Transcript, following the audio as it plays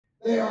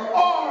They are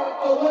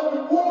our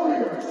 11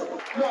 Warriors.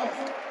 No,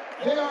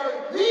 they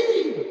are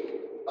the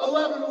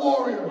 11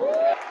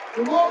 Warriors.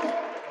 The most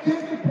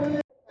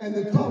disciplined and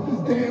the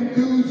toughest damn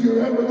dudes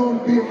you're ever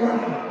going to be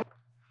around.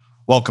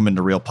 Welcome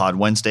into Real Pod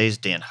Wednesdays.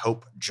 Dan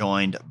Hope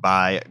joined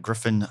by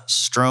Griffin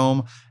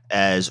Strome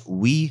as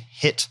we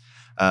hit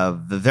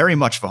very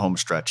much of a home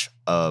stretch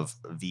of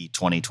the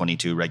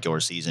 2022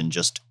 regular season.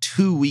 Just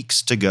 2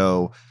 weeks to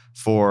go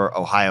for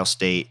Ohio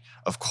State.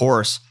 Of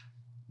course,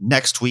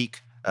 next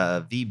week,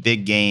 the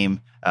big game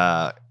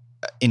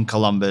in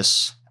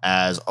Columbus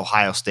as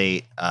Ohio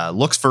State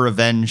looks for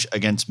revenge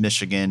against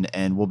Michigan,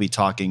 and we'll be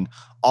talking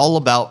all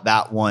about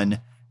that one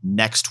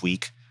next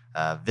week.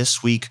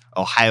 This week,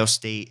 Ohio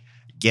State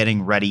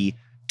getting ready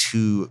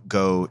to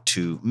go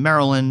to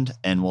Maryland,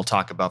 and we'll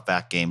talk about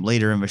that game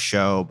later in the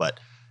show, but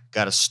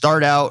got to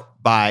start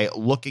out by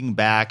looking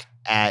back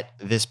at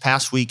this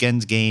past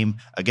weekend's game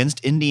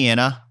against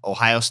Indiana.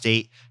 Ohio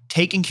State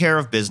taking care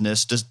of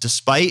business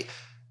despite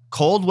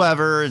cold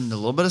weather and a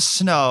little bit of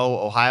snow.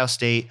 Ohio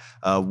State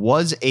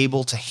was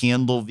able to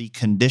handle the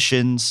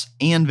conditions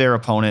and their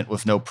opponent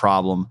with no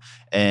problem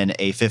in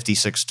a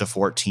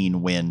 56-14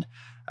 win.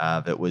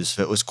 That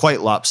was quite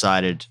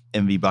lopsided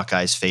in the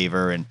Buckeyes'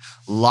 favor, and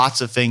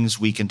lots of things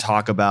we can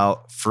talk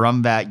about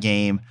from that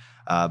game.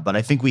 But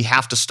I think we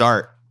have to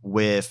start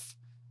with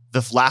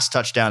the last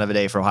touchdown of the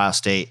day for Ohio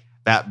State,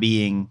 that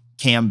being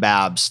Cam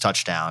Babb's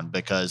touchdown,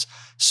 because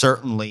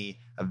certainly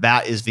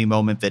that is the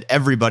moment that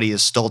everybody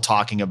is still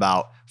talking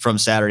about from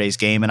Saturday's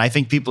game. And I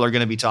think people are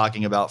going to be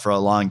talking about for a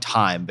long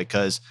time,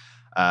 because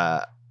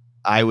I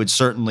would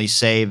certainly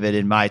say that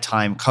in my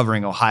time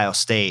covering Ohio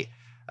State,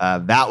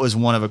 that was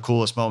one of the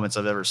coolest moments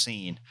I've ever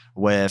seen,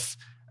 with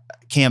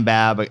Cam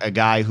Babb, a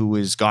guy who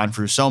has gone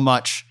through so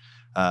much,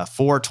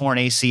 4 torn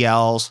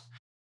ACLs.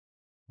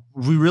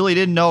 We really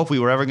didn't know if we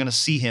were ever going to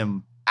see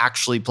him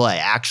actually play,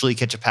 actually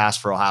catch a pass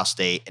for Ohio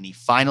State. And he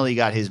finally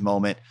got his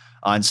moment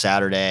on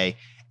Saturday.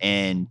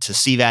 And to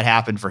see that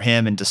happen for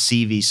him and to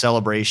see the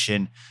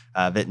celebration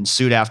that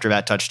ensued after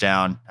that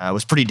touchdown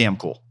was pretty damn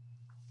cool.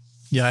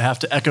 Yeah, I have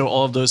to echo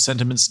all of those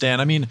sentiments,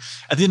 Dan. I mean,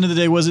 at the end of the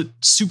day, was it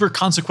super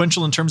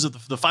consequential in terms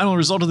of the final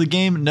result of the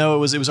game? No, it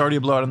was already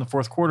a blowout in the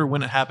fourth quarter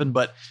when it happened,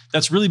 but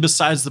that's really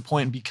besides the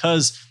point,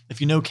 because if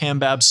you know Cam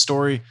Babb's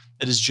story,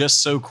 it is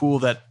just so cool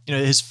that, you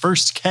know, his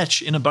first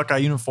catch in a Buckeye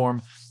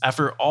uniform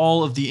after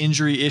all of the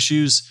injury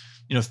issues,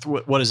 you know,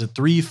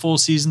 3 full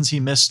seasons he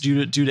missed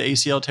due to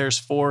ACL tears,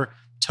 4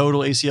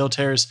 total ACL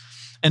tears.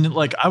 And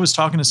like, I was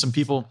talking to some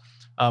people,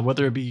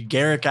 whether it be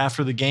Garrick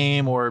after the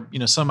game or, you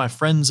know, some of my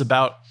friends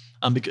about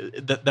because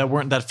that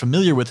weren't that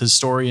familiar with his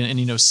story, and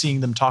you know,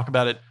 seeing them talk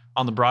about it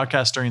on the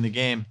broadcast during the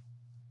game.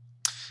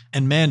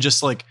 And man,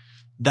 just like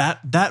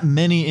that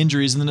many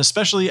injuries, and then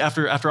especially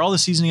after all the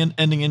season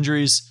ending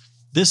injuries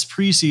this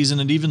preseason,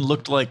 it even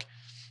looked like,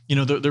 you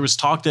know, there was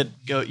talk that,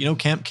 you know,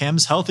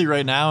 Cam's healthy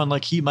right now, and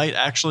like he might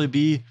actually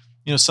be,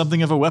 you know,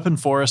 something of a weapon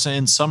for us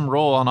in some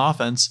role on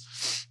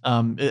offense,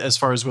 as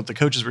far as what the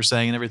coaches were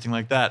saying and everything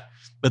like that.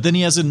 But then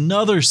he has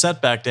another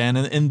setback, Dan,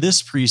 in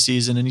this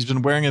preseason, and he's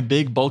been wearing a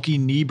big, bulky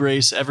knee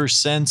brace ever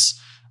since,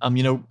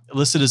 you know,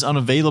 listed as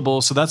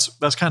unavailable. So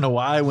that's kind of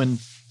why when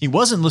he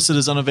wasn't listed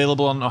as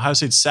unavailable on Ohio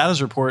State's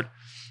status report,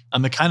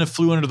 it kind of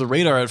flew under the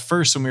radar at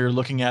first when we were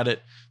looking at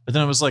it. But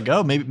then I was like,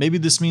 oh, maybe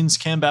this means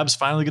Cam Babb's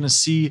finally going to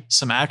see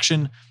some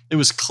action. It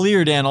was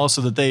clear, Dan,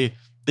 also that they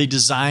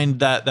designed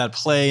that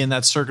play and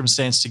that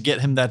circumstance to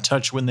get him that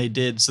touch when they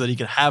did, so that he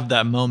could have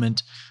that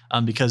moment,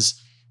 because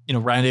you know,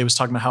 Ryan Day was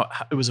talking about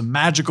how it was a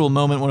magical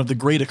moment. One of the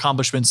great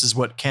accomplishments is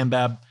what Cam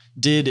Babb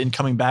did in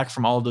coming back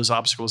from all of those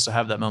obstacles to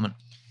have that moment.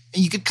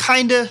 And you could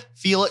kind of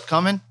feel it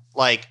coming.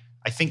 Like,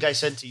 I think I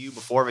said to you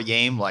before the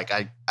game, like,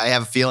 I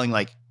have a feeling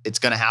like it's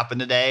going to happen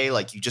today.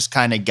 Like, you just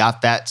kind of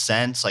got that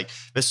sense. Like,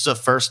 this is the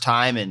first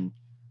time, and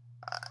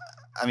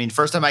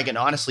first time I can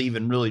honestly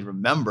even really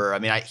remember. I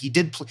mean, he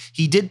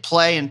did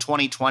play in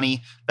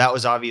 2020. That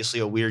was obviously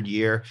a weird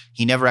year.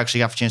 He never actually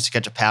got a chance to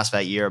catch a pass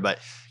that year, but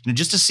you know,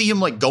 just to see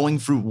him like going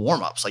through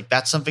warmups, like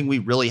that's something we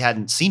really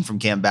hadn't seen from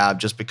Cam Babb,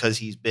 just because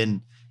he's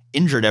been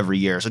injured every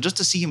year. So just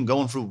to see him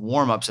going through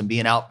warmups and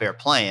being out there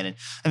playing, and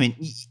I mean,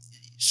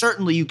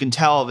 certainly you can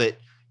tell that,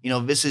 you know,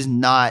 this is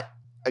not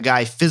a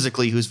guy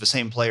physically who's the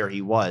same player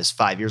he was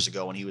 5 years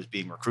ago when he was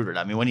being recruited.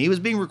 I mean, when he was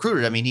being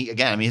recruited,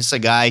 it's a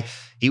guy,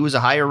 he was a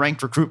higher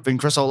ranked recruit than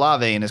Chris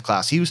Olave in his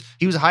class. He was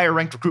a higher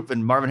ranked recruit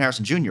than Marvin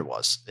Harrison Jr.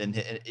 was.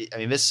 And I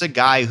mean, this is a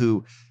guy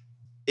who,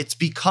 it's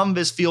become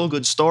this feel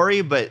good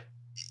story, but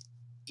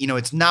you know,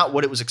 it's not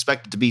what it was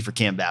expected to be for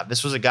Cam Babb.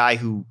 This was a guy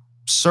who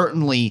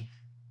certainly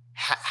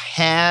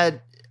had,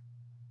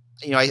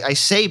 you know, I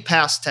say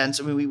past tense.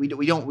 I mean,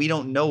 we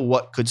don't know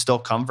what could still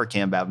come for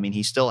Cam Babb. I mean,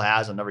 he still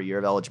has another year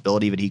of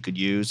eligibility that he could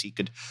use. He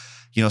could,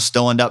 you know,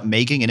 still end up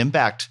making an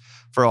impact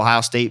for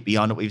Ohio State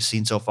beyond what we've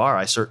seen so far.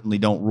 I certainly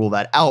don't rule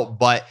that out,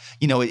 but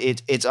you know,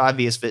 it's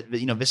obvious that,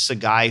 you know, this is a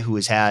guy who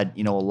has had,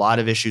 you know, a lot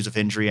of issues of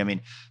injury. I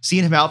mean,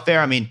 seeing him out there,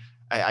 I mean,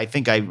 I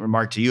think I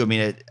remarked to you, I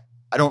mean,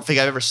 I don't think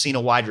I've ever seen a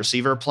wide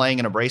receiver playing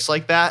in a brace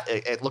like that.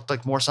 It looked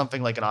like more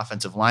something like an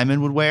offensive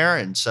lineman would wear.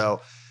 And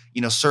so,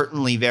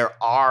 certainly there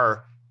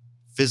are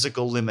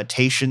physical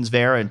limitations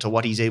there into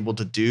what he's able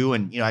to do.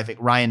 And, I think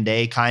Ryan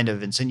Day kind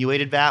of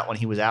insinuated that when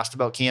he was asked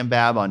about Cam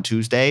Babb on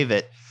Tuesday,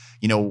 that,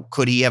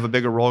 could he have a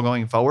bigger role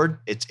going forward?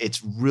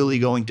 It's really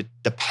going to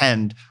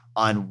depend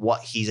on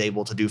what he's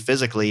able to do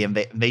physically. And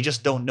they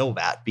just don't know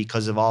that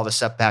because of all the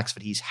setbacks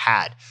that he's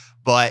had.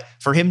 But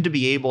for him to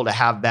be able to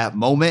have that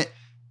moment,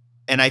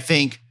 and I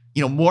think,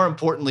 more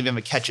importantly than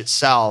the catch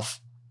itself,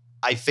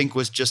 I think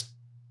was just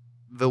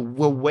the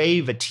way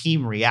the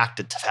team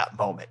reacted to that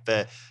moment,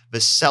 the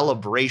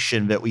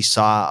celebration that we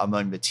saw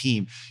among the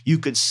team. You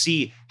could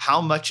see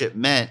how much it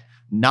meant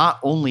not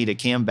only to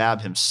Cam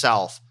Babb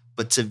himself,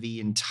 but to the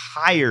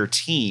entire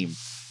team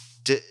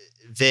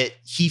that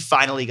he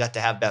finally got to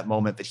have that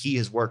moment that he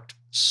has worked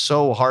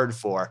so hard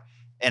for.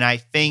 And I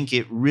think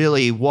it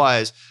really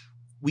was,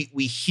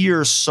 we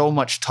hear so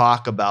much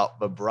talk about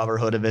the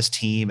brotherhood of this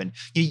team, and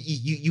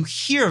you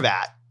hear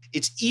that.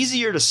 It's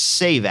easier to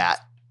say that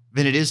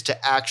than it is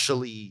to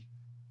actually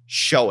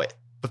show it.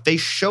 But they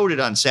showed it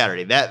on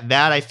Saturday.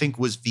 That I think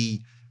was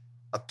the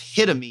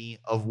epitome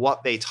of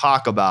what they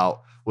talk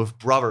about with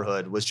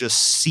brotherhood, was just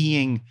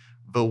seeing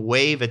the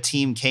way the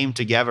team came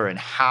together and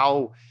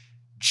how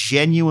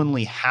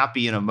genuinely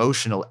happy and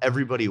emotional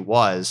everybody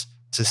was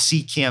to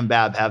see Cam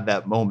Babb have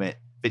that moment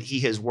that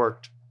he has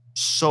worked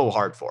so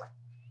hard for.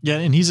 Yeah,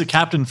 and he's a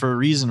captain for a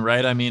reason,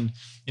 right? I mean,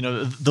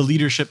 the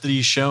leadership that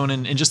he's shown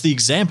and just the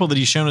example that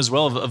he's shown as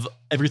well of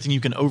everything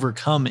you can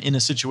overcome in a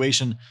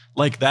situation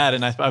like that.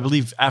 And I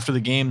believe after the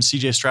game,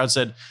 CJ Stroud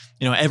said,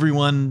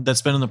 everyone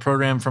that's been in the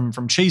program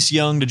from Chase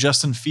Young to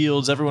Justin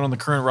Fields, everyone on the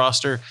current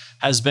roster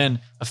has been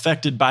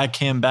affected by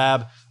Cam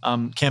Babb.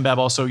 Cam Babb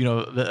also,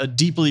 a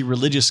deeply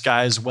religious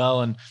guy as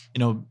well, and,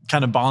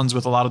 kind of bonds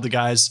with a lot of the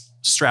guys,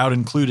 Stroud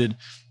included,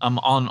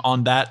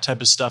 on that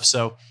type of stuff.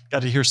 So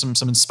got to hear some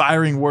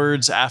inspiring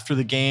words after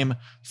the game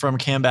from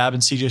Cam Babb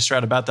and CJ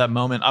Stroud about that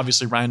moment.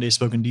 Obviously, Ryan Day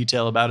spoke in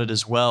detail about it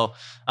as well.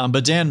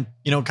 But Dan,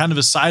 kind of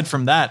aside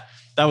from that,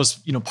 that was,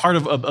 part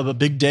of a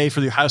big day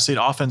for the Ohio State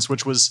offense,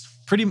 which was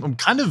pretty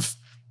kind of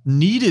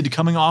needed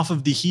coming off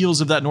of the heels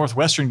of that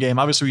Northwestern game.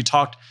 Obviously, we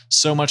talked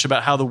so much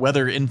about how the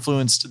weather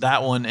influenced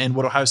that one and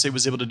what Ohio State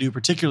was able to do,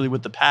 particularly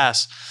with the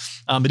pass.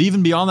 But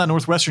even beyond that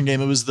Northwestern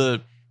game, it was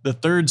the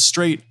third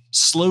straight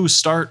slow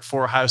start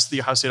for the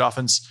Ohio State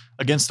offense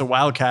against the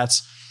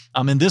Wildcats.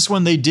 In this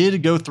one, they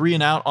did go 3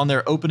 and out on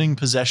their opening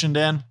possession,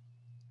 Dan.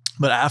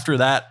 But after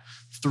that,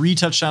 3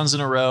 touchdowns in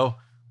a row,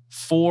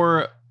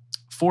 four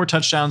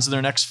touchdowns in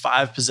their next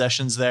 5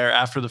 possessions there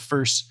after the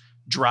first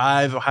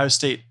drive. Ohio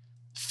State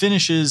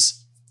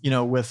finishes,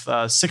 with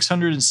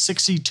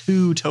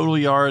 662 total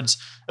yards.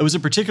 It was a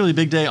particularly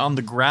big day on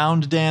the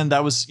ground, Dan.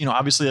 That was,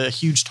 obviously a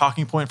huge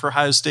talking point for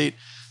Ohio State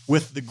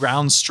with the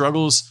ground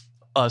struggles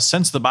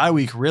since the bye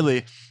week,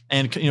 really.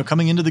 And,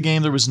 coming into the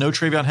game, there was no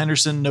TreVeyon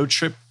Henderson, no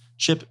Chip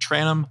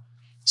Tranum.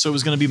 So it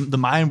was going to be the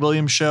Mayan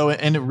Williams show.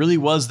 And it really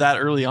was that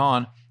early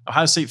on.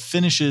 Ohio State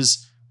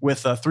finishes with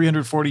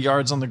 340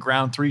 yards on the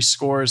ground, 3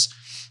 scores.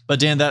 But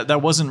Dan,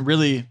 that wasn't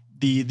really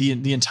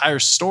the entire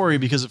story,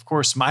 because of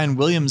course Mayan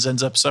Williams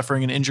ends up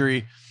suffering an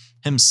injury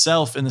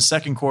himself in the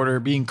second quarter,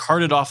 being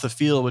carted off the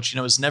field, which,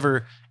 is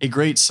never a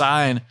great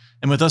sign.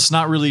 And with us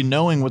not really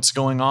knowing what's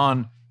going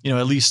on,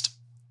 at least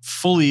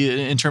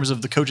fully in terms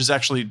of the coaches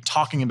actually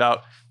talking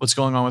about what's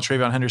going on with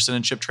TreVeyon Henderson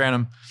and Chip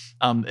Tranum,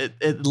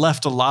 it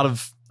left a lot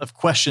of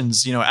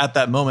questions, at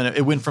that moment.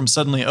 It went from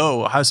suddenly,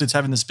 Ohio State's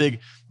having this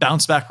big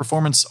bounce back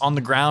performance on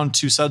the ground,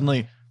 to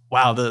suddenly,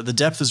 wow, the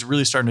depth is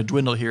really starting to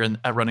dwindle here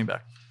at running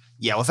back.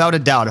 Yeah, without a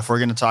doubt, if we're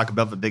going to talk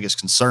about the biggest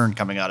concern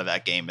coming out of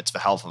that game, it's the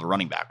health of the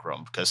running back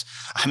room. Because,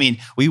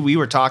 we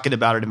were talking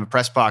about it in the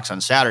press box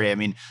on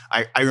Saturday.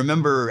 I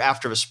remember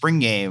after the spring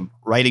game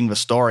writing the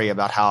story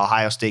about how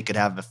Ohio State could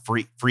have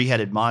the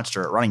free-headed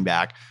monster at running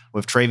back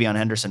with TreVeyon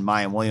Henderson,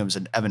 Mayan Williams,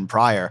 and Evan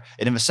Pryor.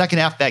 And in the second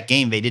half of that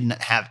game, they didn't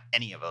have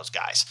any of those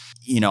guys.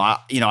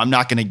 I'm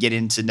not going to get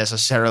into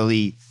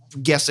necessarily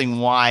guessing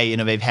why,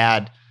 they've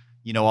had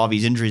all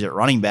these injuries at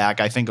running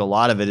back. I think a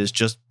lot of it is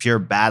just pure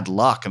bad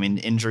luck.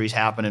 Injuries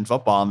happen in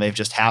football, and they've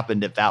just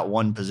happened at that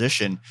one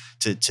position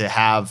to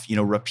have,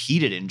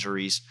 repeated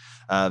injuries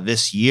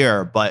this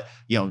year. But,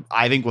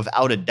 I think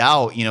without a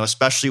doubt,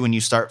 especially when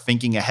you start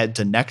thinking ahead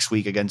to next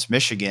week against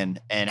Michigan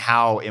and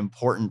how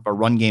important a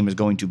run game is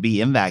going to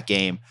be in that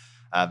game,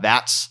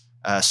 that's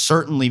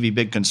certainly the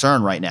big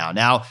concern right now.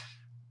 Now,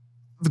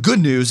 the good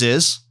news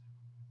is,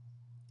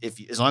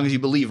 as long as you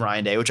believe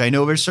Ryan Day, which I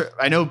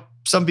know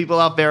some people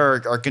out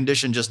there are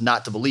conditioned just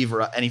not to believe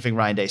anything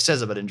Ryan Day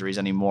says about injuries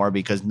anymore,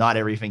 because not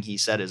everything he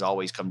said has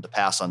always come to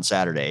pass on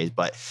Saturdays.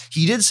 But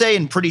he did say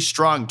in pretty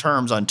strong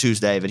terms on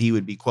Tuesday that he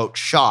would be, quote,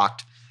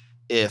 shocked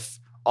if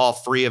all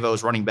 3 of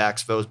those running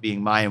backs, those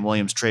being Mayan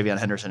Williams, TreVeyon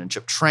Henderson, and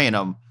Chip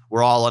Tranum,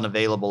 were all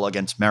unavailable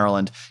against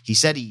Maryland. He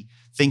said he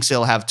thinks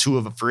he'll have 2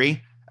 of the 3.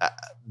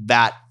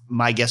 That,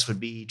 my guess, would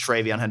be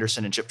TreVeyon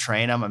Henderson and Chip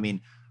Tranum.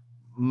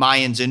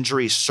 Mayan's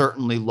injury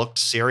certainly looked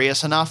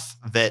serious enough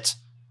that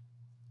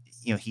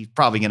he's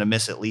probably going to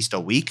miss at least a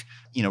week.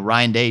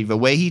 Ryan Day, the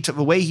way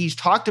he's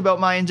talked about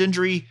Mayan's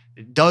injury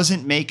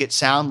doesn't make it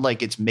sound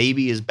like it's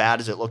maybe as bad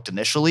as it looked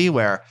initially,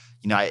 where,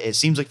 it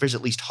seems like there's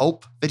at least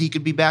hope that he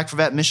could be back for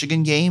that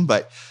Michigan game,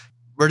 but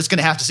we're just going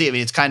to have to see. I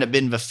mean, it's kind of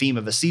been the theme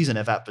of the season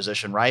at that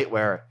position, right?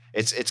 Where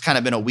it's kind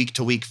of been a week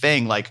to week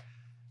thing. Like,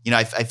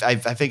 I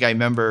think I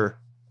remember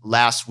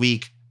last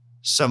week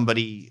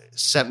somebody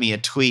sent me a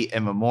tweet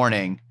in the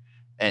morning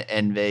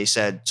and they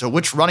said, so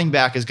which running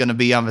back is going to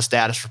be on the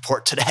status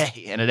report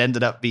today? And it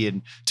ended up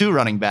being 2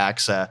 running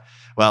backs.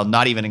 Well,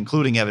 not even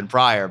including Evan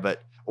Pryor,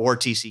 or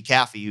TC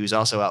Caffey, who's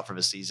also out for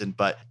the season,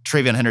 but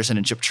TreVeyon Henderson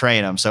and Chip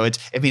Trayanum. So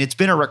it's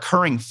been a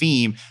recurring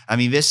theme. I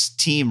mean, this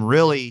team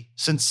really,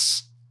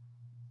 since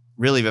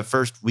really the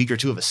first week or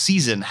two of a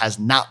season, has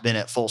not been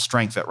at full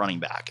strength at running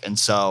back. And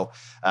so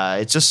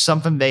it's just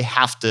something they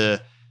have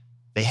to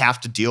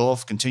deal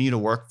with, continue to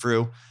work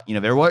through.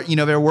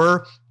 There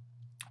were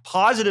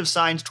positive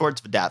signs towards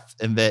the depth,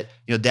 and that,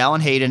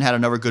 Dallin Hayden had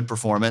another good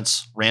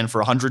performance, ran for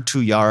 102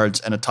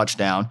 yards and a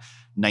touchdown,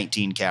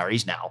 19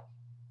 carries. Now,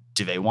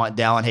 do they want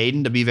Dallin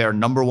Hayden to be their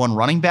number 1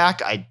 running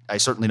back? I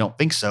certainly don't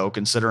think so,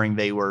 considering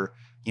they were,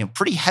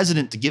 pretty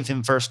hesitant to give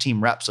him first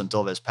team reps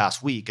until this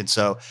past week. And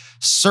so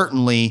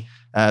certainly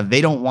they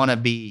don't want to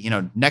be,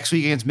 next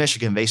week against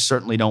Michigan, they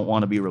certainly don't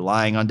want to be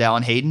relying on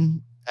Dallin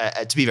Hayden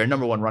to be their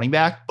number 1 running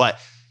back. But,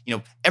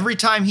 every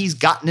time he's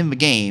gotten in the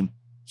game,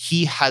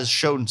 he has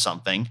shown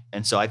something.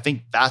 And so I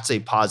think that's a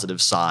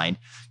positive sign,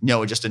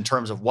 just in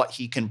terms of what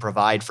he can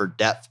provide for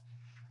depth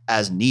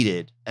as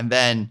needed. And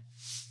then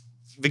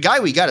the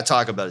guy we got to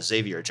talk about is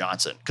Xavier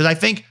Johnson, because I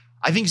think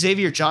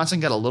Xavier Johnson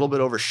got a little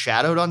bit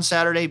overshadowed on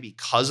Saturday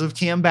because of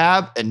Cam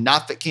Babb, and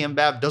not that Cam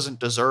Babb doesn't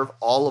deserve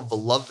all of the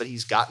love that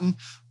he's gotten,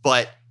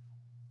 but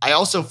I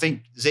also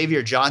think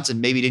Xavier Johnson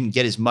maybe didn't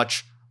get as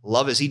much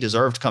love as he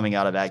deserved coming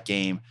out of that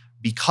game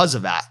because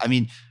of that. I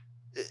mean,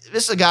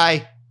 this is a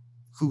guy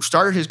who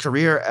started his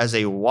career as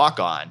a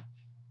walk-on,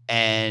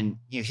 and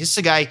he's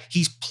a guy,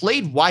 he's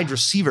played wide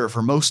receiver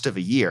for most of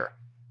a year.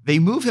 They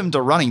move him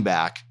to running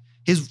back.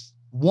 His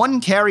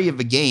 1 carry of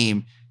the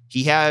game,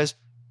 he has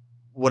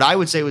what I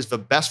would say was the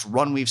best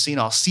run we've seen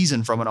all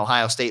season from an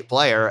Ohio State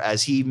player,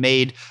 as he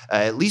made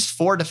at least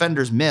 4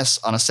 defenders miss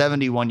on a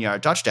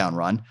 71-yard touchdown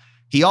run.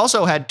 He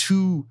also had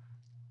 2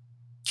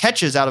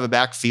 catches out of the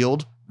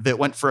backfield that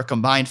went for a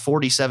combined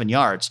 47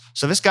 yards.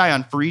 So this guy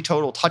on 3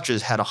 total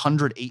touches had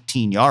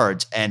 118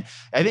 yards. And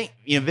I think,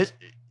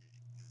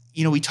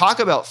 we talk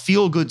about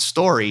feel-good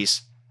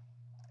stories.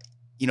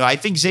 I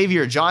think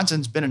Xavier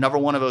Johnson's been another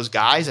one of those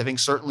guys. I think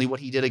certainly what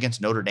he did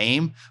against Notre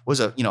Dame was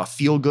a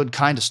feel-good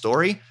kind of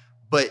story.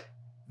 But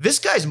this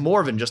guy's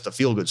more than just a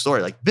feel-good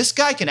story. Like, this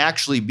guy can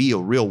actually be a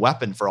real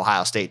weapon for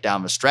Ohio State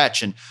down the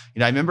stretch. And,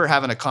 I remember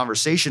having a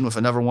conversation with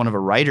another one of the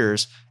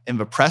writers in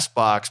the press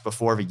box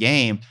before the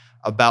game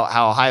about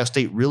how Ohio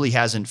State really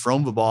hasn't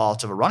thrown the ball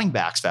to the running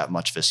backs that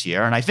much this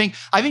year. And I think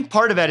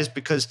part of that is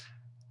because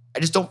I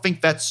just don't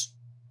think that's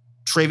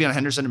TreVeyon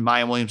Henderson and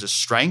Miyan Williams'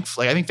 strength.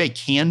 Like, I think they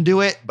can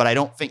do it, but I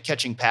don't think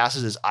catching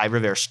passes is either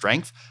their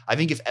strength. I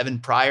think if Evan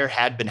Pryor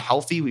had been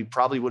healthy, we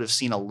probably would have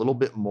seen a little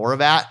bit more of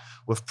that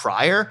with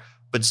Pryor.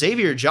 But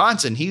Xavier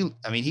Johnson, he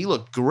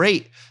looked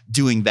great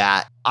doing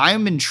that.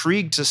 I'm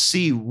intrigued to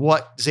see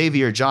what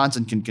Xavier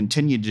Johnson can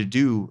continue to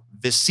do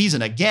this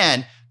season.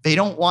 Again, they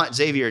don't want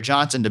Xavier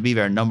Johnson to be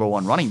their number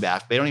 1 running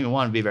back. They don't even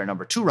want to be their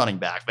number 2 running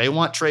back. They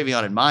want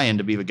TreVeyon and Miyan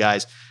to be the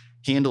guys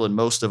handling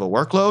most of a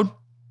workload.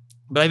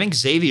 But I think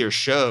Xavier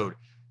showed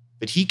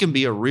that he can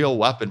be a real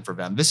weapon for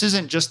them. This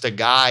isn't just a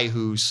guy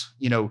who's,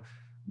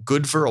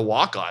 good for a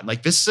walk-on.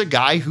 Like, this is a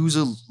guy who's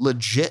a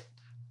legit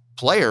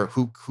player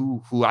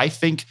who I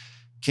think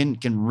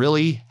can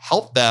really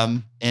help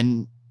them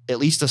in at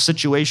least a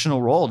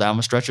situational role down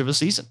the stretch of a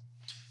season.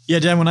 Yeah,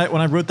 Dan, when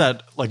I wrote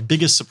that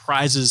biggest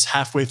surprises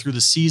halfway through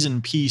the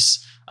season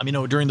piece,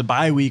 during the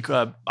bye week,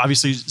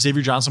 obviously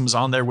Xavier Johnson was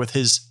on there with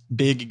his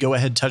big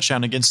go-ahead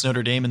touchdown against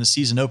Notre Dame in the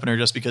season opener,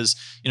 just because,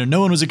 no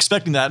one was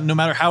expecting that. No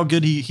matter how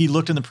good he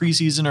looked in the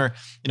preseason, or,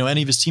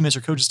 any of his teammates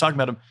or coaches talking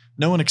about him,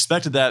 no one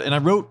expected that. And I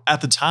wrote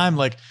at the time,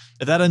 if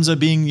that ends up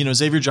being,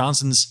 Xavier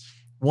Johnson's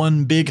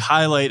one big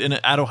highlight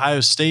at Ohio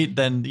State,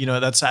 then,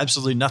 that's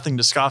absolutely nothing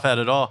to scoff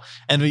at all.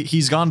 And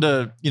he's gone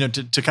to,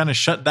 to kind of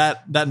shut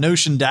that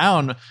notion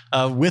down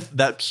with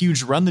that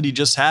huge run that he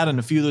just had and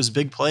a few of those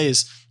big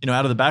plays,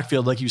 out of the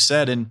backfield, like you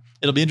said. And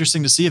it'll be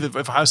interesting to see if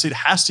Ohio State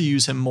has to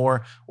use him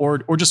more, or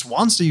just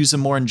wants to use him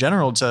more in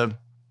general, to,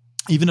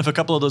 even if a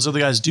couple of those other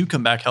guys do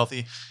come back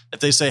healthy, if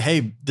they say,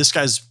 hey, this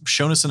guy's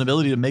shown us an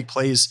ability to make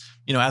plays,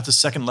 at the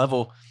second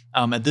level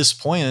at this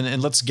point,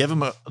 and let's give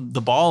him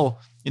the ball,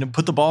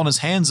 put the ball in his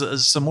hands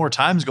some more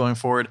times going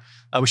forward.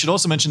 We should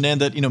also mention, Dan,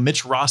 that,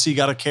 Mitch Rossi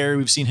got a carry.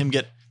 We've seen him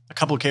get a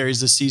couple of carries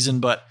this season,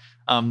 but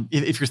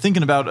if you're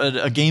thinking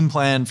about a game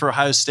plan for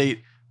Ohio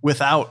State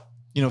without,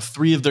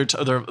 3 of their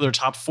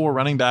top 4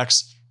 running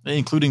backs,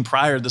 including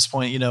Pryor at this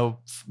point,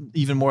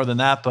 even more than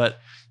that, but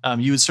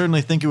you would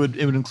certainly think it would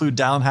include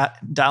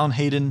Dallin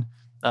Hayden,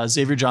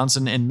 Xavier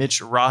Johnson, and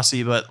Mitch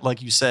Rossi. But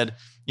like you said,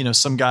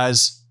 some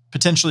guys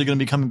potentially going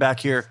to be coming back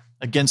here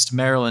against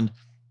Maryland.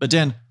 But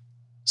Dan,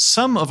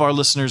 some of our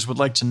listeners would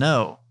like to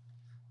know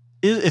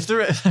if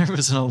there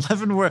was an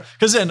 11 where,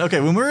 because then, okay,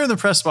 when we were in the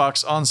press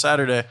box on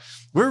Saturday,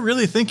 we're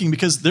really thinking,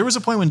 because there was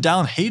a point when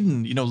Dallin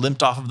Hayden,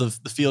 limped off of the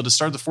field to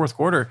start the fourth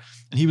quarter,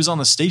 and he was on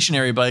the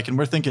stationary bike, and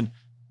we're thinking,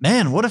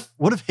 man, what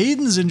if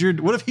Hayden's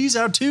injured? What if he's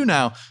out too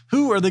now?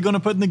 Who are they going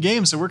to put in the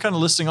game? So we're kind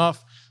of listing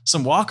off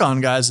some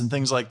walk-on guys and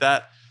things like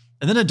that.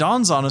 And then it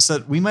dawns on us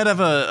that we might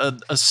have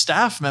a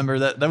staff member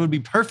that would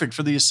be perfect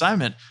for the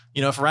assignment.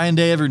 If Ryan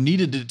Day ever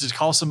needed to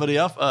call somebody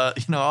up,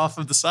 off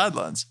of the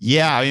sidelines.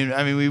 Yeah,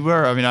 I mean, we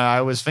were. I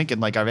was thinking,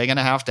 like, are they going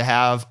to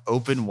have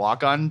open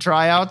walk-on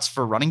tryouts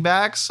for running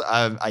backs?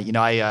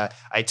 I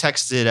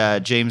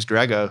texted James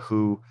Grego,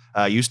 who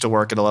used to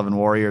work at 11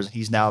 Warriors.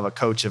 He's now a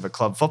coach of a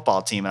club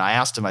football team. And I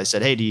asked him, I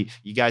said, hey, do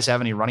you guys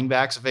have any running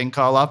backs if they can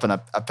call up? And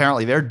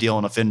apparently they're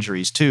dealing with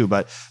injuries too.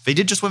 But they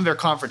did just win their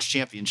conference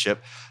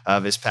championship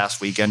this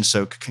past weekend.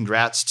 So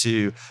congrats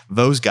to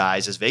those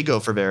guys as they go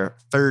for their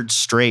third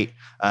straight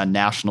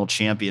national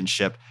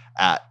championship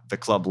at the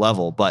club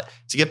level. But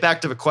to get back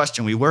to the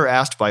question, we were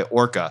asked by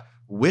Orca,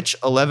 which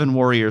 11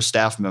 Warriors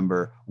staff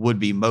member would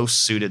be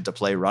most suited to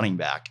play running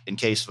back in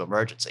case of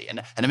emergency?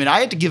 And I mean,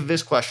 I had to give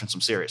this question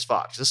some serious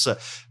thought. This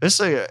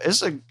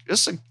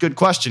is a good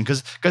question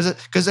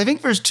because I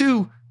think there's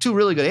two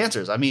really good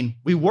answers. I mean,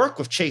 we work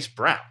with Chase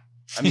Brown.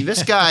 I mean,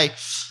 this guy,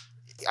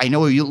 I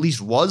know he at least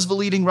was the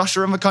leading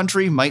rusher in the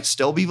country, might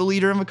still be the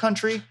leader in the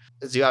country.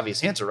 That's the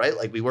obvious answer, right?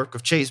 Like, we work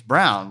with Chase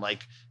Brown.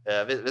 Like,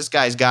 this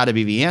guy's got to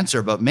be the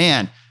answer. But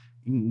man,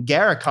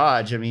 Garrick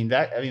Hodge,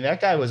 that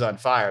guy was on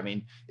fire. I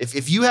mean,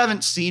 if you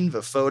haven't seen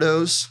the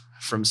photos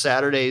from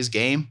Saturday's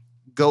game,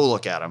 go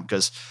look at them,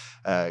 because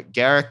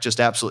Garrick just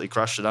absolutely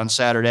crushed it on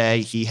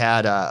Saturday. He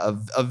had a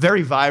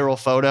very viral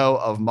photo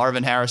of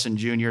Marvin Harrison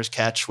Jr.'s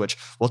catch, which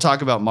we'll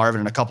talk about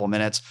Marvin in a couple of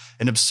minutes.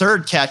 An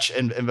absurd catch,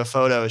 and the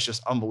photo is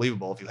just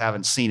unbelievable if you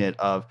haven't seen it,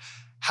 of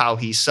how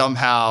he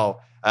somehow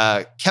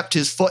kept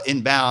his foot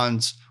in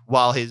bounds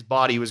while his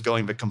body was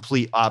going the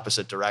complete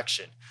opposite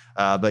direction.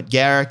 But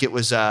Garrick, it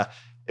was the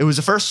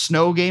first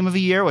snow game of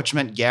the year, which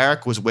meant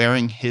Garrick was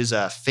wearing his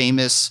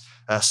famous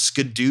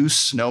Skidoo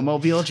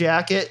snowmobile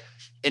jacket.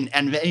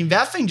 And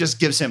that thing just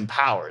gives him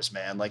powers,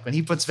 man. Like, when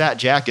he puts that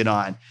jacket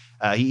on,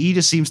 he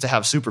just seems to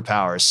have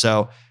superpowers.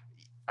 So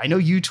I know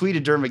you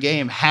tweeted during the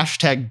game,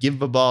 #give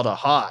the ball to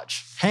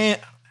Hodge.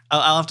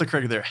 I'll have to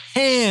correct you there.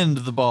 Hand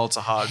the ball to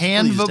Hodge.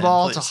 Hand the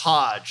ball to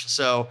Hodge.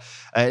 So,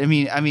 I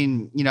think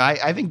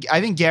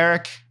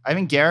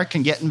Garrick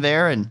can get in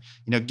there and,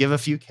 give a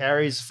few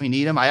carries if we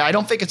need him. I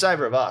don't think it's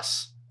either of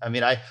us. I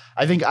mean, I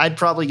think I'd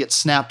probably get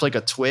snapped like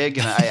a twig.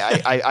 And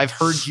I've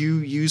heard you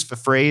use the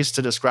phrase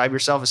to describe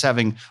yourself as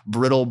having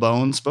brittle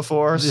bones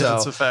before. Yeah,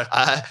 that's a fact.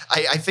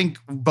 I think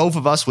both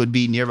of us would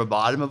be near the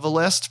bottom of the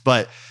list.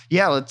 But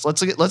yeah,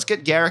 let's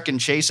get Garrick and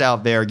Chase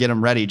out there, get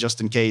them ready just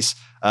in case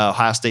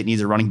Ohio State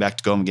needs a running back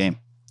to go in the game.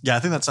 Yeah,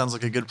 I think that sounds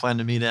like a good plan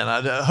to me, Dan.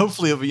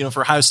 Hopefully,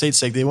 for Ohio State's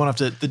sake, they won't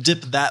have to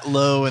dip that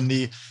low in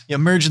the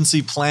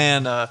emergency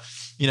plan,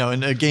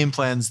 in game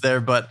plans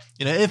there. But,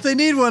 if they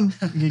need one,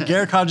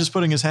 Garrick Hodge is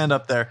putting his hand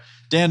up there.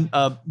 Dan,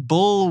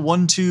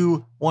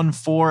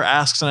 Bull1214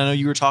 asks, and I know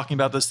you were talking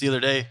about this the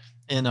other day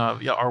in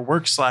our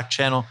work Slack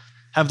channel,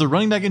 have the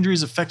running back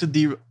injuries affected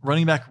the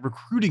running back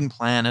recruiting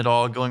plan at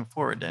all going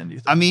forward, Dan? Do you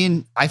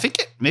think? I think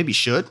it maybe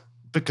should,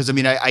 because,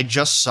 I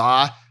just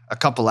saw a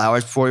couple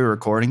hours before we were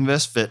recording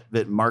this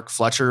that Mark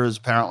Fletcher is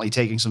apparently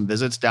taking some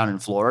visits down in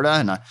Florida.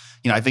 And,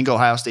 I think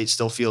Ohio State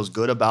still feels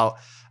good about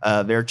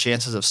their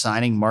chances of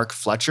signing Mark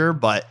Fletcher.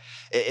 But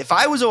if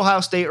I was Ohio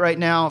State right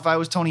now, if I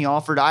was Tony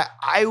Alford,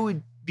 I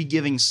would be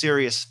giving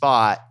serious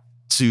thought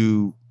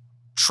to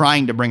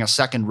trying to bring a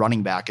second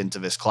running back into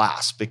this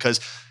class, because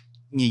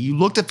you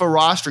looked at the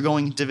roster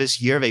going into this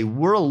year, they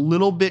were a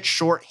little bit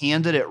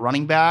short-handed at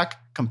running back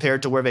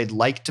compared to where they'd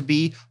like to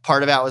be.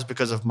 Part of that was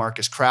because of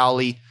Marcus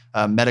Crowley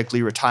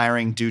medically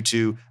retiring due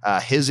to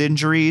his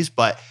injuries.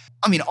 But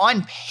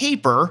on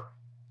paper,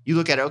 you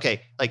look at it,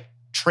 okay, like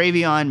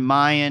Travion,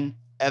 Mayan,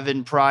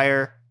 Evan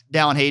Pryor,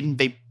 Dallin Hayden,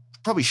 they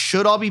probably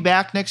should all be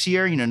back next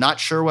year. Not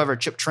sure whether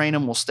Chip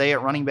Trainum will stay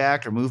at running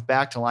back or move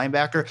back to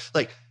linebacker.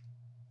 Like,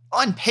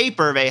 on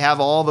paper, they have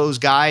all those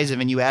guys,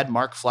 and then you add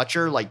Mark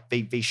Fletcher, like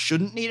they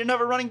shouldn't need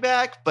another running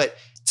back. But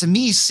to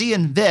me,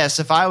 seeing this,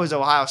 if I was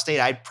Ohio State,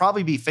 I'd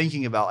probably be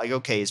thinking about, like,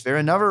 okay, is there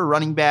another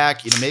running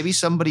back, maybe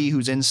somebody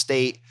who's in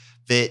state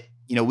that,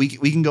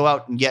 we can go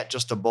out and get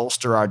just to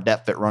bolster our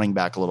depth at running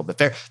back a little bit.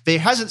 There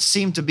hasn't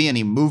seemed to be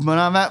any movement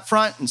on that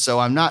front, and so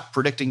I'm not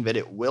predicting that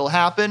it will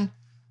happen.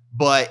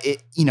 But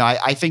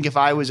I think if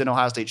I was in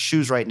Ohio State's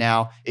shoes right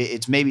now,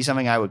 it's maybe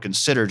something I would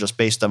consider just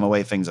based on the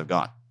way things have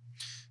gone.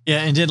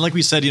 Yeah, and then, like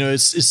we said, it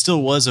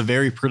still was a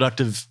very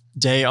productive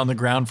day on the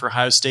ground for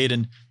Ohio State,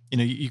 and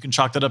you can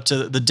chalk that up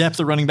to the depth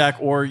of running back,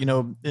 or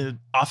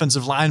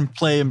offensive line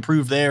play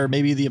improved there,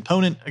 maybe the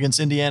opponent against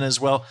Indiana as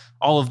well.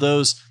 All of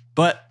those.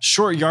 But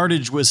short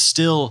yardage was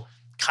still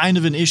kind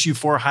of an issue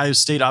for Ohio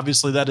State.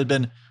 Obviously, that had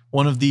been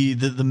one of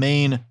the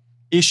main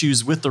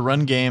issues with the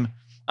run game.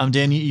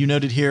 Dan, you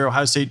noted here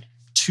Ohio State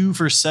 2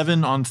 for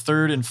 7 on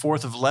third and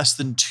fourth of less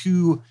than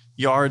 2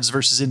 yards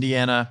versus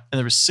Indiana. And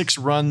there was 6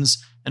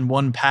 runs and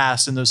 1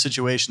 pass in those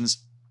situations.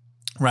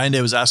 Ryan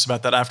Day was asked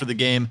about that after the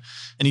game,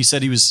 and he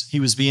said he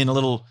was being a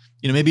little,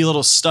 maybe a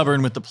little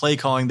stubborn with the play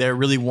calling there,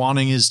 really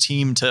wanting his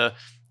team to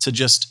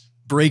just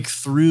break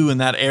through in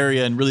that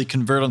area and really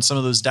convert on some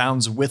of those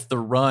downs with the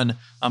run.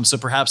 So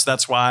perhaps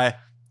that's why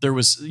there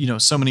was,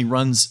 so many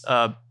runs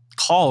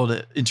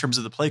called in terms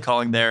of the play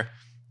calling there.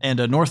 And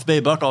North Bay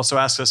Buck also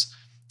asked us,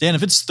 Dan,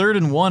 if it's 3rd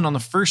and 1 on the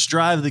first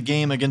drive of the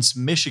game against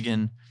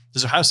Michigan,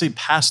 does Ohio State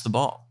pass the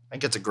ball? I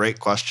think it's a great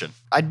question.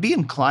 I'd be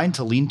inclined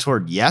to lean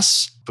toward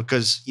yes,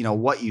 because,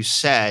 what you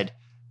said,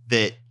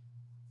 that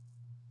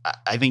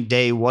I think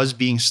Day was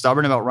being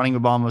stubborn about running the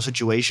ball in those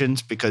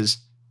situations because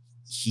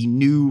he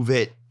knew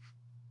that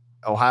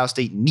Ohio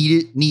State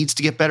needs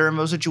to get better in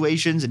those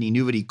situations, and he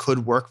knew that he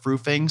could work through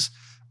things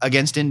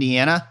against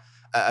Indiana.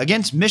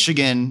 Against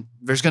Michigan,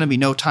 there's going to be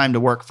no time to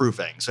work through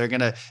things.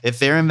 If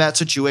they're in that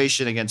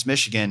situation against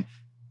Michigan,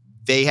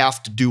 they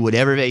have to do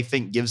whatever they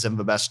think gives them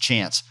the best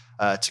chance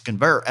to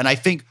convert. And I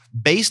think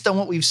based on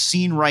what we've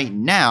seen right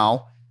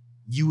now,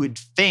 you would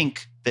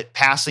think that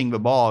passing the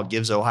ball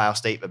gives Ohio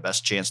State the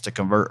best chance to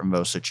convert in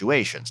those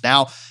situations.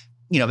 Now,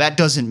 that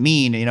doesn't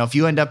mean, if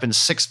you end up in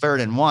 6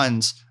 3rd and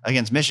 1s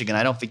against Michigan,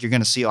 I don't think you're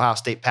going to see Ohio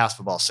State pass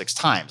the ball 6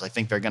 times. I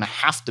think they're going to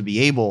have to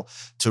be able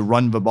to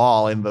run the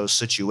ball in those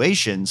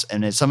situations.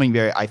 And it's something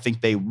I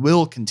think they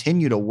will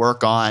continue to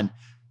work on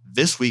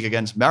this week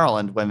against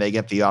Maryland when they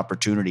get the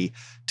opportunity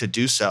to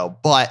do so.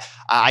 But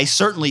I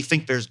certainly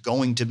think there's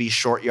going to be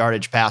short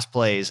yardage pass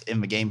plays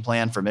in the game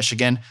plan for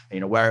Michigan,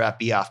 whether that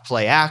be off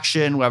play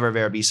action, whether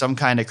there be some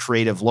kind of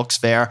creative looks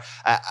there.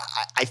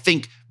 I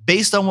think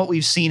based on what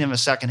we've seen in the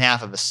second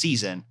half of the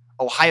season,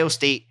 Ohio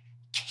State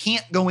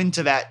can't go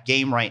into that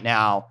game right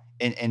now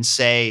and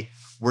say,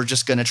 we're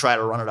just going to try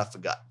to run it off the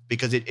gut,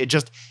 because it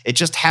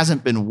just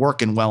hasn't been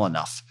working well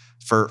enough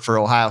for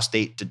Ohio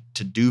State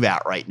to do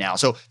that right now.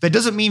 So that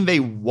doesn't mean they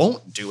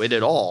won't do it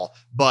at all,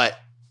 but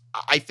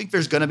I think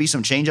there's going to be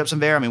some change-ups in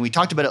there. I mean, we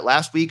talked about it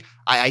last week.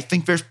 I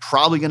think there's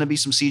probably going to be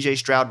some CJ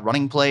Stroud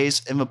running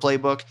plays in the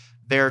playbook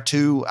there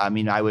too. I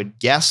mean, I would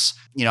guess,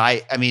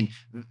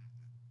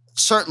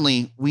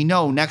 certainly we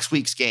know next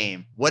week's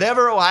game,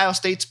 whatever Ohio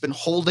State's been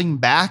holding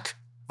back,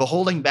 the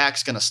holding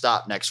back's going to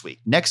stop next week.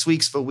 Next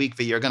week's the week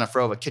that you're going to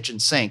throw the kitchen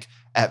sink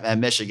at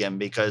Michigan,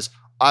 because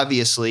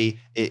obviously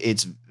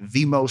it's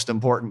the most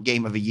important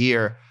game of the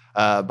year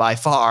by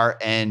far.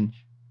 And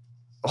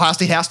Ohio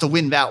State has to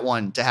win that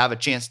one to have a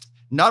chance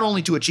not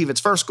only to achieve its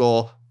first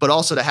goal, but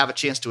also to have a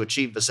chance to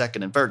achieve the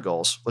second and third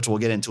goals, which we'll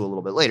get into a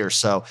little bit later.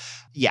 So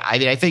yeah,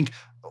 I think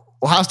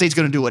Ohio State's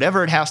going to do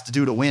whatever it has to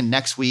do to win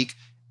next week.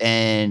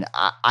 And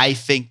I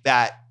think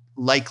that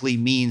likely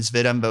means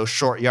that in those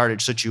short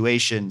yardage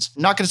situations,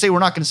 I'm not going to say we're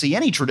not going to see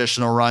any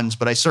traditional runs,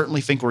 but I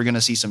certainly think we're going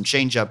to see some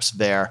change-ups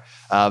there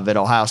that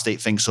Ohio State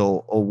thinks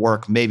will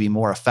work maybe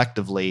more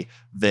effectively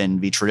than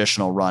the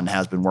traditional run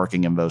has been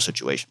working in those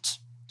situations.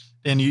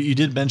 And you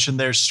did mention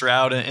there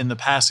Stroud in the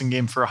passing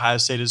game for Ohio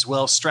State as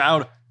well.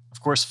 Stroud,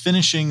 of course,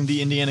 finishing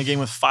the Indiana game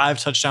with 5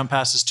 touchdown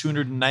passes,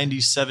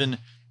 297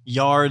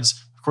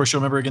 yards. Of course,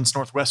 you'll remember against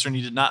Northwestern,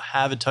 he did not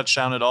have a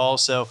touchdown at all.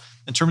 So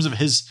in terms of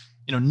his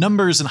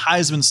numbers and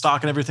Heisman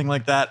stock and everything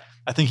like that,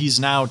 I think he's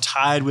now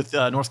tied with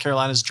North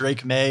Carolina's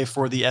Drake May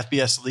for the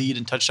FBS lead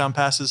in touchdown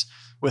passes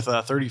with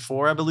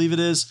 34, I believe it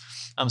is.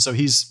 So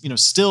he's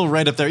still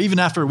right up there, even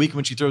after a week in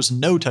which he throws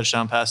no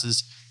touchdown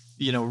passes.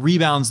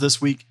 Rebounds this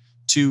week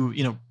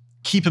to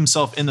keep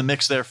himself in the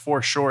mix there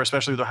for sure,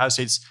 especially with Ohio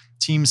State's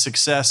team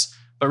success.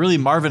 But really,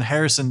 Marvin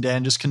Harrison,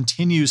 Dan, just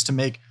continues to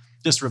make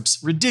just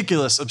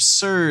ridiculous,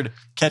 absurd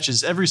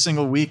catches every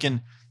single week.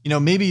 And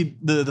maybe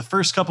the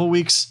first couple of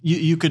weeks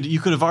you could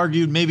have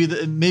argued maybe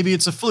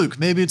it's a fluke,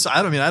 maybe it's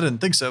I didn't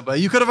think so, but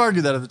you could have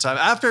argued that at the time.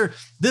 After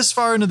this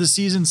far into the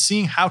season,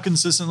 seeing how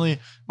consistently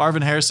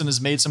Marvin Harrison has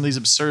made some of these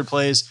absurd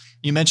plays.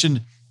 You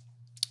mentioned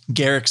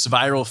Garrick's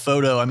viral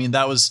photo. I mean,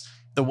 that was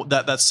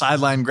that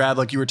sideline grab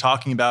like you were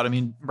talking about. I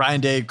mean,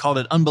 Ryan Day called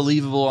it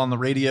unbelievable on the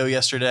radio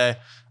yesterday.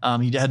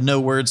 He had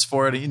no words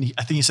for it. And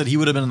I think he said he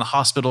would have been in the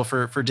hospital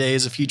for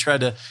days if he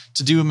tried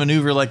to do a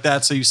maneuver like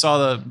that. So you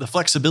saw the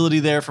flexibility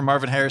there from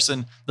Marvin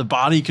Harrison, the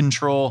body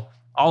control,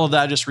 all of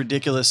that just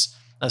ridiculous.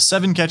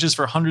 7 catches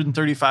for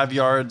 135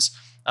 yards,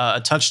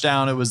 a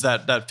touchdown. It was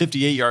that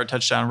 58-yard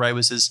touchdown, right,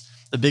 was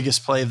the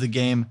biggest play of the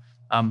game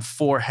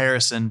for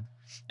Harrison.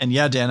 And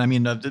yeah, Dan, I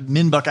mean,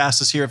 Minbuck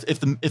asked us here, if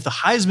the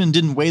Heisman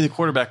didn't weigh the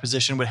quarterback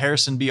position, would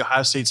Harrison be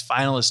Ohio State's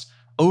finalist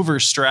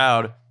over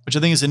Stroud? Which I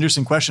think is an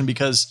interesting question,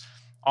 because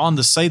on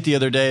the site the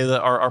other day,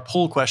 our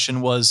poll question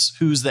was,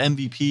 who's the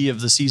MVP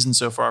of the season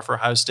so far for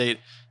Ohio State?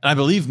 And I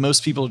believe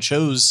most people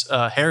chose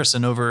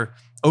Harrison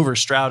over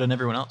Stroud and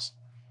everyone else.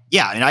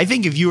 Yeah, and I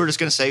think if you were just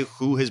going to say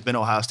who has been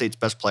Ohio State's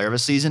best player of the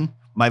season,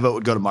 my vote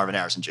would go to Marvin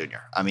Harrison Jr.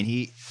 I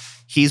mean,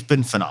 he's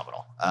been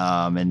phenomenal.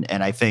 And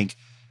I think,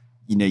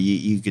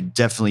 you could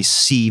definitely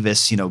see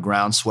this,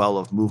 groundswell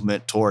of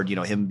movement toward,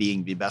 him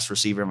being the best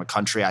receiver in the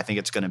country. I think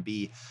it's going to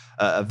be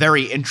a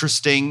very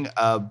interesting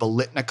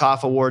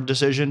Biletnikoff Award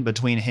decision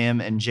between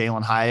him and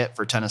Jalen Hyatt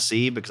for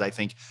Tennessee, because I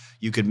think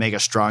you could make a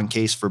strong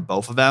case for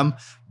both of them.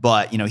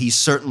 But, he's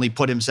certainly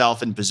put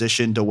himself in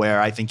position to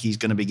where I think he's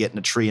going to be getting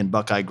a tree in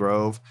Buckeye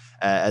Grove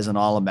as an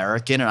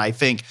All-American. And I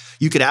think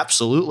you could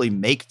absolutely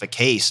make the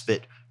case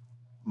that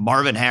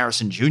Marvin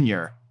Harrison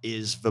Jr.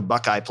 is the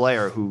Buckeye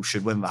player who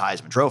should win the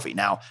Heisman Trophy.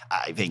 Now,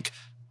 I think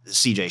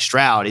CJ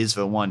Stroud is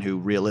the one who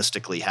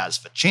realistically has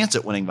the chance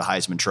at winning the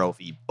Heisman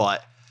Trophy.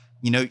 But,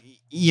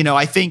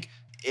 I think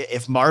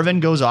if Marvin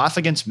goes off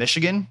against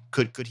Michigan,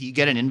 could he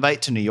get an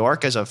invite to New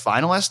York as a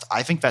finalist?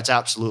 I think that's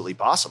absolutely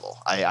possible.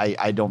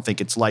 I don't think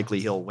it's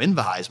likely he'll win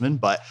the Heisman,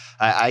 but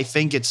I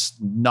think it's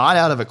not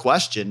out of a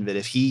question that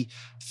if he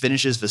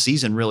finishes the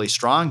season really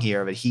strong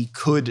here, that he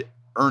could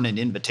earn an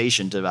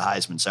invitation to the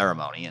Heisman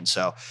ceremony. And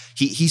so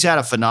he's had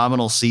a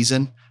phenomenal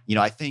season.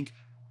 I think,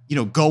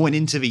 going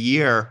into the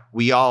year,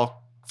 we all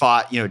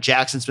thought,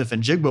 Jackson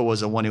Smith-Njigba was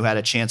the one who had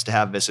a chance to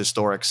have this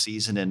historic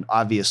season. And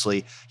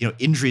obviously,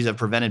 injuries have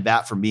prevented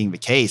that from being the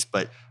case,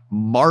 but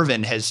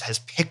Marvin has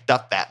picked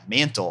up that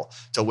mantle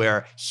to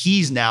where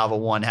he's now the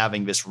one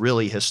having this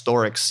really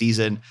historic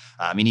season.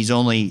 He's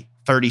only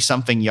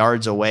 30-something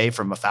yards away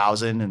from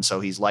 1,000. And so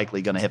he's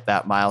likely going to hit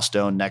that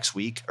milestone next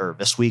week, or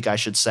this week, I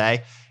should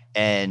say.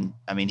 And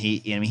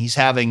he's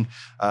having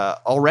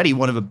already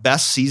one of the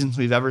best seasons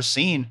we've ever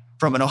seen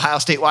from an Ohio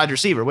State wide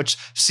receiver, which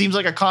seems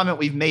like a comment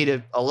we've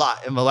made a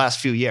lot in the last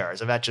few years.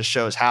 And that just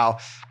shows how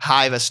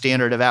high the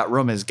standard of that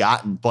room has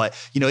gotten. But,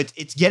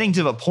 it's getting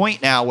to the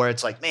point now where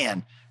it's like,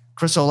 man,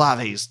 Chris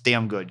Olave is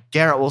damn good.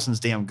 Garrett Wilson's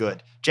damn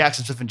good.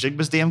 Jackson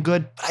Smith-Njigba's damn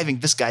good. But I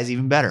think this guy's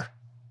even better.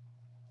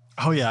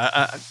 Oh,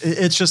 yeah.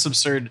 It's just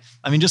absurd.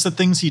 Just the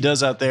things he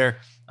does out there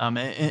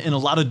in a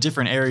lot of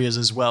different areas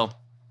as well.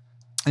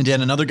 And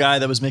Dan, another guy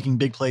that was making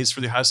big plays for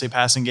the Ohio State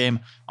passing game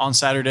on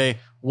Saturday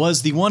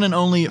was the one and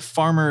only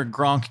Farmer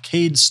Gronk,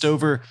 Cade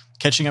Stover,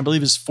 catching, I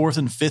believe, his 4th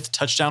and 5th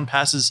touchdown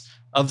passes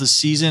of the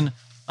season.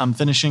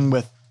 Finishing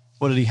with,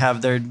 what did he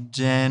have there,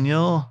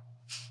 Daniel?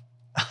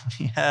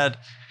 He had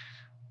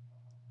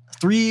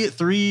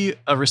three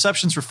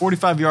receptions for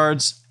 45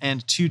 yards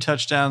and 2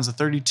 touchdowns, a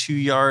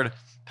 32-yard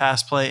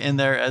pass play in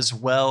there as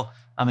well.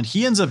 And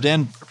he ends up,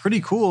 Dan, pretty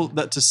cool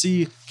to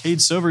see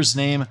Cade Stover's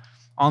name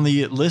on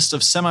the list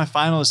of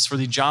semifinalists for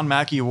the John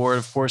Mackey Award,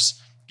 of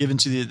course, given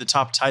to the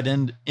top tight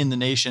end in the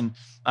nation.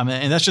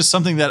 And that's just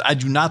something that I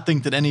do not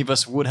think that any of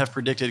us would have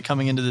predicted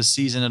coming into this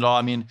season at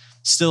all.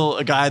 Still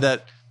a guy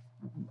that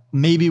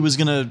maybe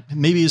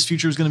his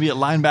future was going to be at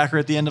linebacker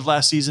at the end of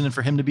last season, and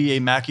for him to be a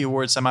Mackey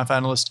Award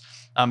semifinalist,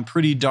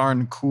 pretty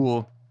darn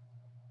cool.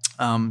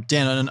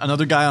 Dan,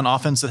 another guy on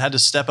offense that had to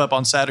step up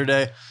on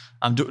Saturday.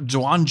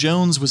 Dawand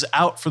Jones was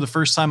out for the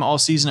first time all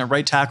season at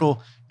right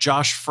tackle.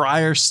 Josh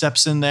Fryer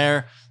steps in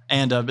there,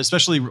 and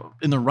especially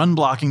in the run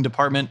blocking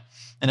department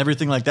and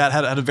everything like that,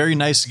 had a very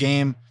nice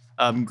game.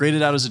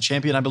 Graded out as a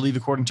champion, I believe,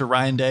 according to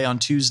Ryan Day on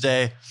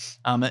Tuesday.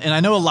 And I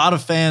know a lot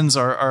of fans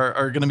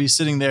are going to be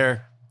sitting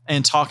there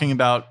and talking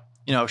about,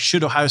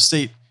 should Ohio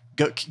State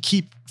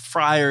keep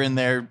Fryer in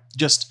there,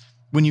 just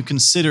when you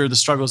consider the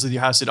struggles that the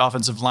Ohio State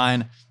offensive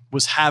line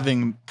was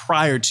having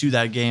prior to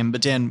that game.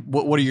 But Dan,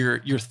 what are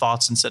your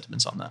thoughts and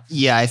sentiments on that?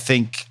 Yeah, I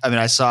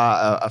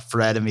saw a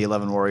thread in the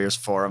 11 Warriors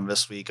forum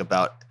this week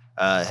about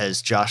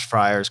has Josh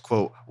Fryer's,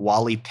 quote,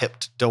 Wally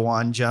pipped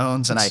Dawand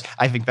Jones. And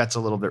I think that's a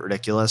little bit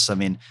ridiculous. I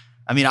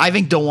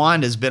think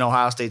Dawand has been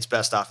Ohio State's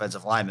best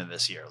offensive lineman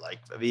this year. Like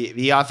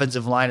the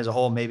offensive line as a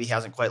whole maybe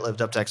hasn't quite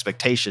lived up to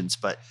expectations,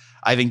 but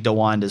I think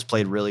Dawand has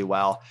played really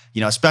well,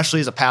 especially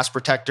as a pass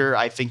protector.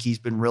 I think he's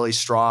been really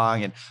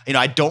strong. And,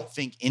 I don't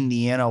think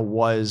Indiana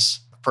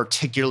was a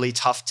particularly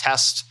tough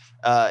test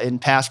in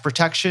pass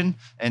protection.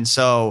 And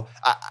so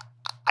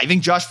I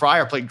think Josh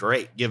Fryer played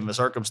great given the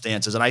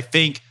circumstances. And I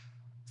think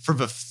for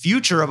the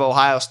future of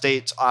Ohio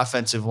State's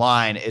offensive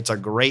line, it's a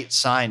great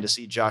sign to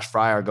see Josh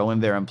Fryer go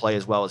in there and play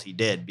as well as he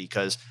did,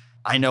 because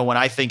I know when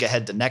I think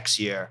ahead to next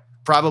year,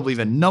 probably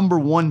the number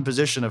one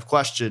position of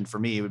question for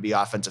me would be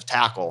offensive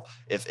tackle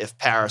if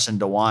Paris and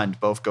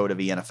Dawand both go to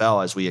the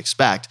NFL as we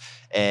expect.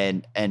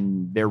 And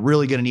they're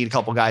really going to need a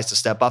couple guys to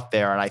step up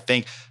there. And I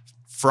think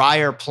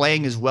Fryer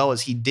playing as well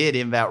as he did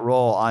in that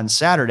role on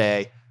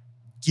Saturday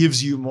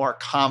gives you more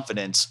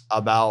confidence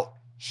about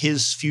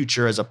his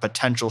future as a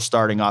potential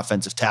starting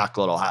offensive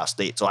tackle at Ohio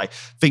State. So I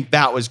think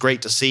that was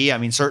great to see.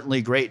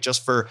 Certainly great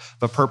just for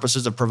the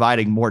purposes of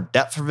providing more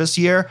depth for this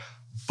year,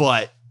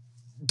 but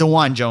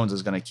Dawand Jones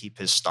is going to keep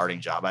his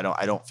starting job.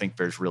 I don't think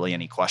there's really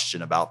any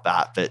question about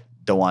that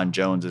Dawand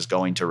Jones is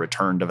going to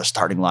return to the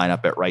starting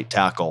lineup at right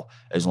tackle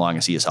as long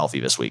as he is healthy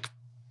this week.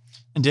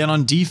 And Dan,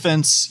 on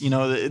defense,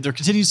 there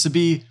continues to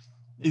be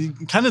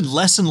kind of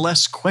less and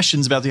less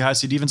questions about the Ohio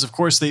State defense. Of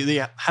course,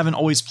 they haven't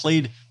always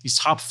played these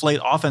top flight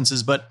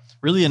offenses, but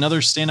really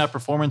another standout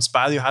performance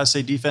by the Ohio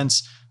State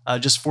defense.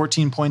 Just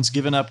 14 points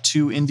given up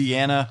to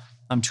Indiana,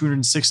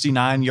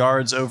 269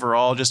 yards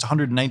overall, just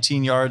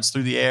 119 yards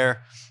through the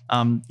air.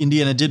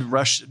 Indiana did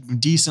rush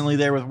decently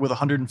there with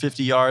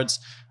 150 yards,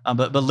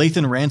 but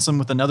Lathan Ransom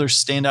with another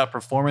standout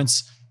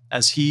performance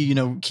as he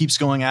keeps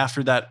going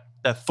after that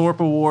Thorpe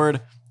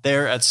Award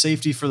there at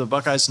safety for the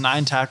Buckeyes.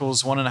 9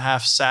 tackles,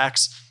 1.5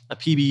 sacks, a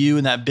PBU,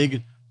 and that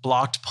big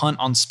blocked punt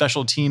on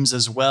special teams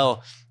as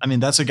well. I mean,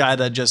 that's a guy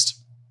that just,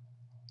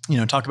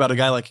 talk about a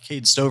guy like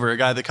Cade Stover, a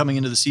guy that coming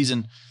into the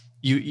season,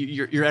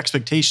 your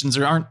expectations,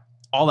 there aren't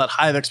all that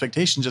high of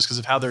expectations just because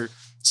of how their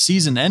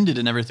season ended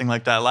and everything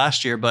like that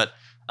last year. But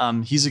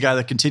he's a guy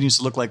that continues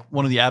to look like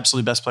one of the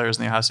absolute best players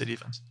in the Ohio State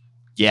defense.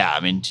 Yeah, I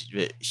mean,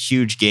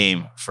 huge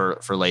game for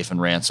Lathan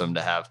Ransom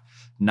to have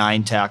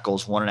 9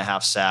 tackles,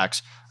 1.5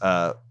 sacks,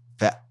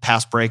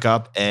 pass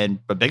breakup, and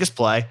the biggest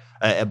play,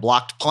 a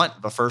blocked punt,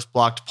 the first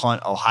blocked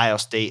punt Ohio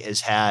State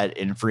has had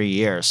in 3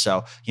 years.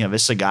 So,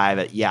 this is a guy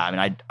that,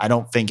 I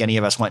don't think any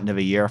of us went into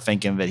the year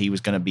thinking that he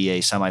was going to be a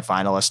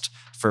semifinalist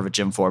for the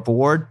Jim Thorpe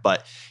Award,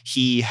 but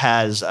he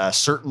has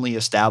certainly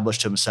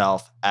established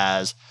himself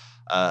as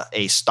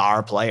a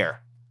star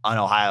player on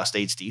Ohio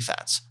State's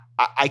defense.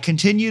 I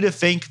continue to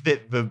think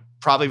that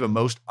probably the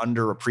most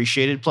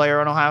underappreciated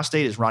player on Ohio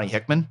State is Ronnie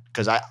Hickman,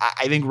 because I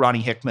think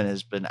Ronnie Hickman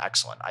has been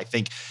excellent. I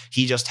think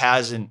he just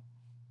hasn't,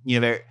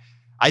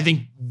 I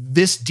think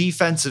this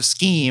defensive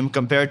scheme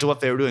compared to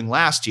what they were doing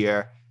last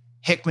year,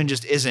 Hickman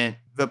just isn't,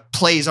 the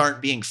plays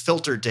aren't being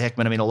filtered to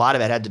Hickman. I mean, a lot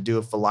of it had to do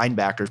with the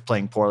linebackers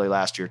playing poorly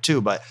last year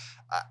too, but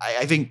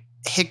I think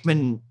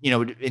Hickman,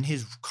 in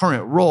his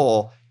current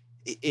role,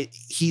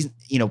 he's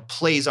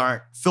plays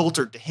aren't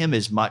filtered to him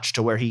as much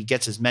to where he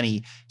gets as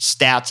many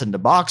stats in the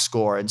box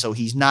score. And so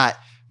he's not,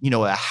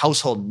 a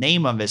household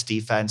name on this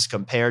defense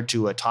compared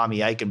to a Tommy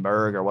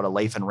Eichenberg or what a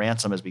Lathan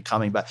Ransom is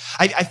becoming. But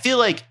I feel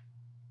like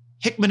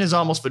Hickman is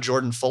almost the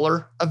Jordan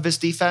Fuller of this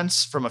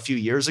defense from a few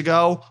years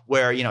ago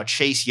where,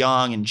 Chase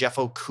Young and Jeff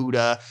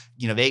Okudah,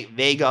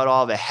 they got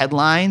all the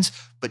headlines,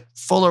 but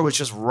Fuller was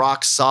just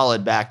rock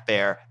solid back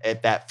there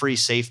at that free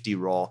safety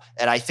role.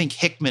 And I think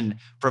Hickman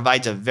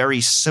provides a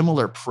very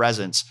similar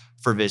presence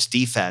for this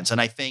defense.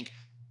 And I think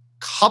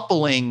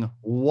coupling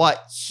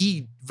what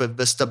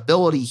the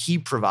stability he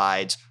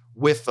provides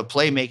with the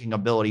playmaking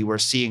ability we're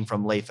seeing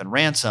from Lathan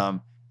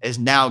Ransom is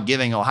now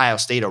giving Ohio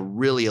State a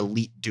really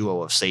elite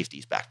duo of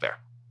safeties back there.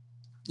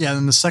 Yeah,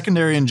 and the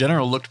secondary in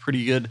general looked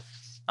pretty good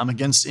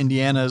against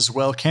Indiana as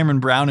well.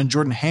 Cameron Brown and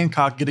Jordan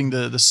Hancock getting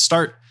the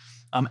start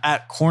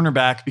at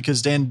cornerback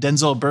because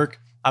Denzel Burke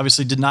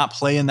obviously did not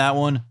play in that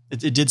one.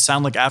 It did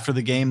sound like after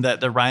the game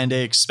that Ryan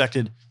Day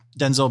expected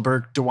Denzel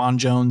Burke, DeJuan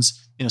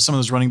Jones, some of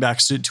those running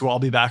backs to all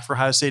be back for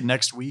Ohio State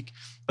next week.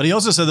 But he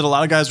also said that a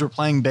lot of guys were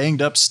playing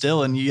banged up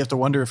still, and you have to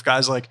wonder if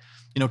guys like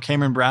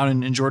Cameron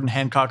Brown and Jordan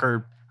Hancock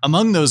are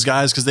among those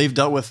guys because they've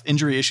dealt with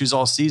injury issues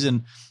all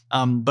season.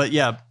 But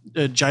yeah,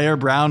 Jair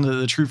Brown,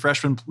 the true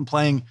freshman,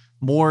 playing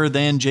more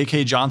than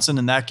J.K. Johnson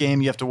in that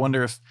game. You have to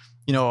wonder if,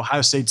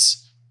 Ohio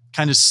State's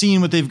kind of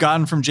seen what they've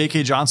gotten from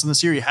J.K. Johnson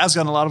this year. He has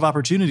gotten a lot of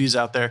opportunities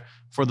out there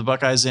for the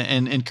Buckeyes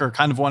and are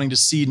kind of wanting to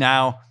see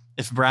now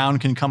if Brown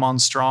can come on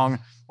strong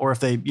or if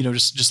they,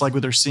 just like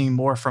what they're seeing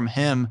more from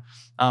him.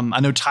 I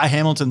know Ty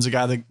Hamilton's a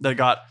guy that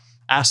got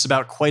asked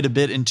about quite a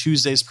bit in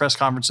Tuesday's press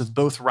conference with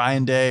both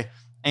Ryan Day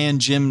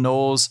and Jim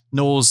Knowles.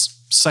 Knowles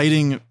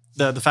citing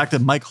the fact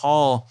that Mike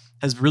Hall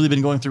has really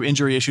been going through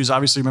injury issues.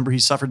 Obviously, remember he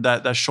suffered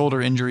that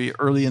shoulder injury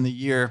early in the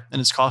year,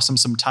 and it's cost him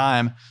some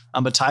time.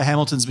 But Ty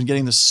Hamilton's been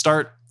getting the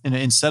start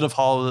instead of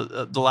Hall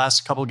the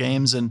last couple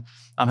games, and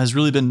has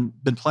really been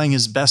playing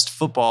his best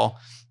football.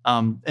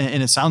 And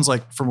it sounds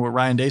like, from what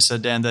Ryan Day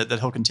said, Dan, that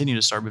he'll continue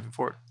to start moving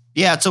forward.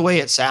 Yeah, it's the way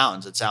it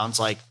sounds. It sounds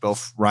like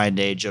both Ryan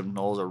Day and Jim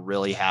Knowles are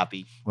really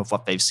happy with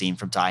what they've seen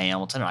from Ty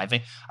Hamilton. And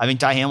I think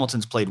Ty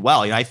Hamilton's played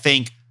well. I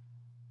think,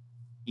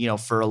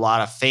 for a lot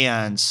of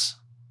fans,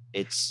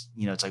 it's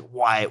like,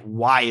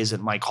 why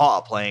isn't Mike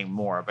Hall playing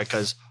more?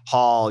 Because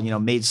Hall,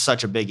 made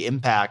such a big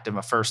impact in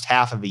the first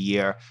half of the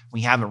year.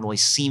 We haven't really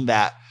seen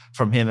that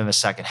from him in the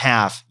second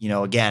half.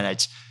 Again,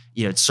 it's,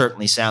 it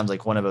certainly sounds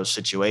like one of those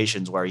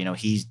situations where,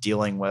 he's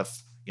dealing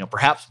with,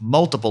 perhaps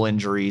multiple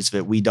injuries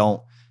that we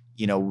don't,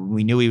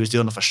 we knew he was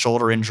dealing with a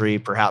shoulder injury.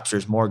 Perhaps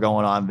there's more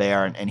going on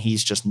there, and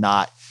he's just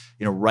not,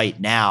 right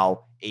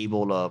now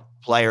able to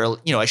play, or,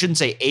 I shouldn't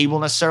say able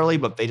necessarily,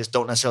 but they just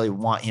don't necessarily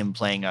want him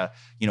playing a,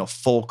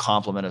 full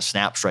complement of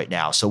snaps right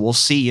now. So we'll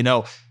see.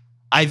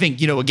 I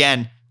think,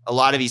 again, a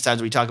lot of these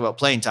times we talk about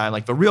playing time,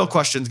 like the real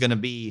question is going to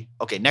be,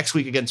 okay, next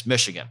week against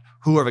Michigan,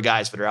 who are the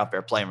guys that are out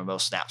there playing the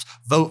most snaps?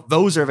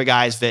 Those are the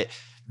guys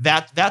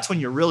that's when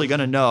you're really going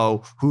to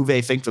know who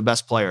they think the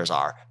best players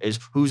are, is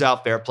who's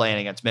out there playing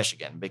against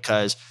Michigan.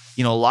 Because,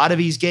 a lot of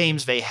these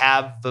games, they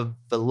have the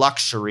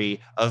luxury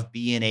of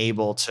being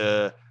able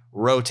to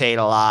rotate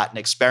a lot and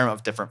experiment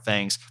with different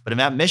things. But in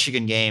that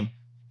Michigan game,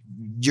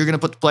 you're going to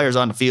put the players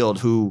on the field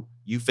who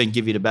you think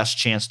give you the best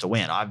chance to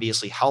win.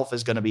 Obviously, health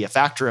is going to be a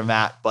factor in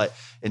that. But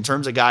in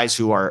terms of guys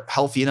who are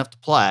healthy enough to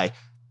play,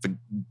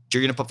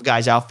 you're going to put the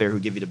guys out there who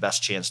give you the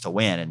best chance to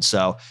win. And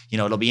so,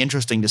 it'll be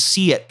interesting to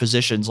see at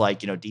positions like,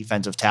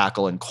 defensive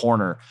tackle and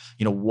corner,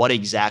 what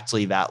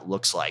exactly that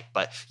looks like.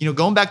 But,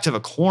 going back to the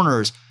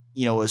corners,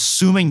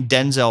 assuming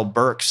Denzel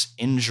Burke's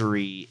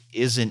injury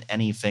isn't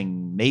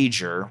anything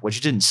major, which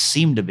it didn't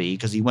seem to be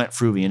because he went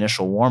through the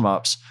initial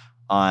warmups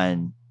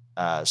on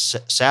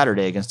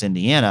Saturday against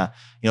Indiana,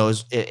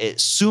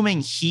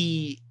 assuming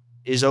he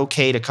is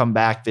okay to come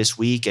back this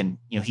week and,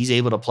 he's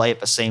able to play at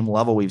the same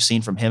level we've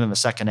seen from him in the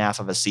second half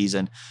of a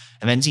season,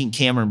 and then seeing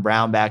Cameron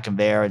Brown back in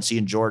there and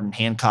seeing Jordan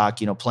Hancock,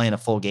 playing a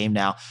full game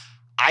now,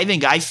 I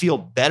think I feel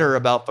better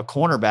about the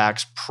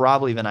cornerbacks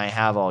probably than I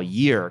have all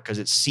year, because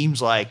it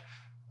seems like,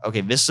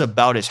 okay, this is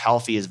about as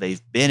healthy as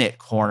they've been at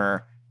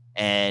corner.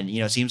 And,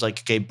 it seems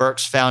like, okay,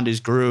 Burke's found his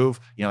groove.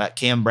 At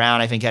Cam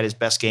Brown, I think, had his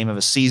best game of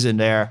a season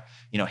there.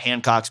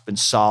 Hancock's been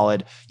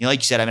solid. Like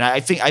you said, I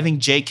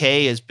think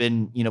JK has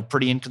been,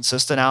 pretty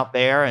inconsistent out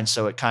there. And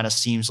so it kind of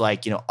seems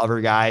like, other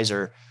guys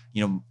are,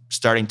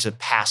 starting to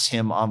pass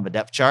him on the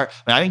depth chart.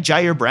 I think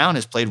Jair Brown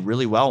has played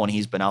really well when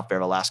he's been out there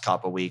the last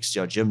couple of weeks.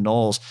 Jim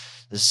Knowles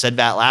said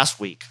that last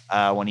week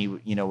when he,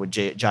 when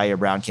Jair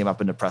Brown came up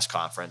in the press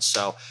conference.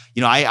 So,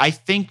 I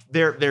think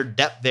their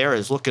depth there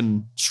is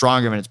looking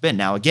stronger than it's been.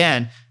 Now,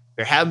 again,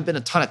 there haven't been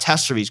a ton of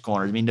tests for these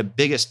corners. The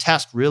biggest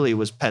test really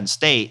was Penn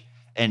State,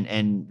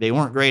 and they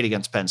weren't great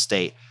against Penn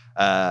State.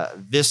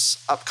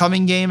 This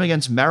upcoming game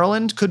against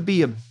Maryland could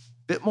be a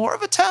bit more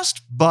of a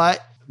test,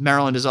 but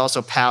Maryland has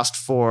also passed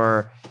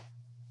for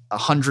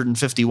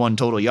 151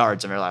 total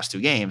yards in their last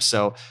 2 games.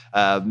 So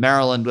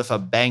Maryland with a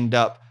banged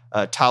up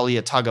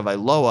Talia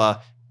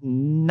Tagovailoa,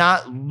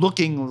 not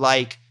looking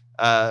like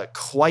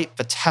quite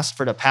the test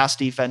for the pass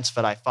defense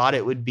that I thought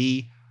it would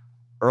be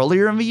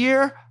earlier in the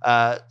year.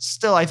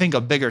 Still, I think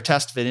a bigger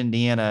test than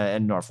Indiana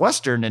and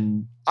Northwestern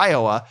and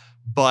Iowa,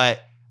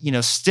 but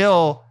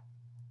still,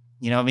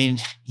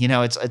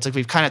 it's like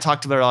we've kind of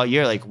talked about it all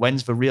year. Like,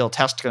 when's the real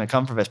test going to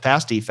come for this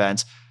pass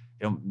defense?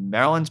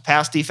 Maryland's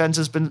passing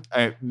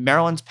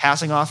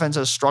offense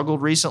has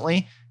struggled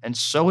recently, and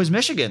so has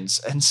Michigan's.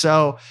 And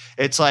so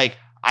it's like,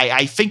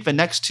 I think the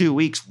next 2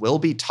 weeks will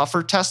be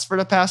tougher tests for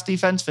the pass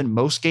defense than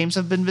most games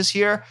have been this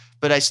year,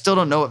 but I still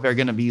don't know if they're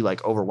going to be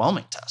like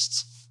overwhelming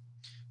tests.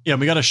 Yeah,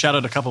 we got to shout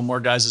out a couple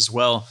more guys as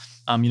well.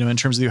 In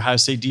terms of the Ohio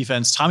State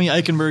defense, Tommy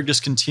Eichenberg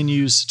just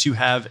continues to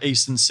have a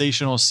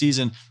sensational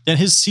season. And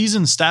his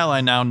season stat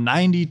line now,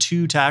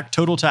 92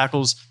 total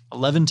tackles,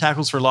 11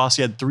 tackles for loss.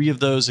 He had 3 of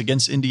those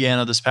against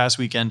Indiana this past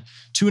weekend,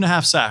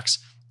 2.5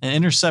 sacks, an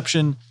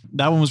interception.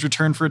 That one was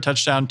returned for a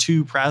touchdown,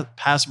 2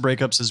 pass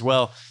breakups as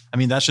well.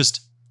 That's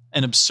just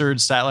an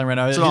absurd stat line right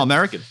now. It's an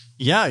All-American.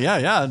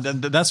 Yeah.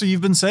 That's what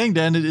you've been saying,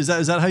 Dan. Is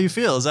that how you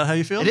feel? Is that how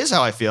you feel? It is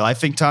how I feel. I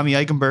think Tommy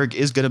Eichenberg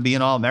is going to be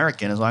an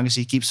All-American as long as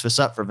he keeps this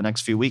up for the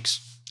next few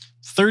weeks.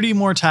 30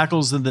 more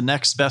tackles than the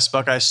next best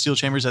Buckeye. Steel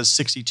Chambers has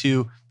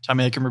 62.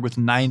 Tommy Eichenberg with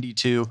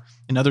 92.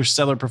 Another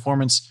stellar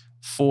performance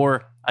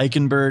for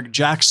Eichenberg.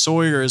 Jack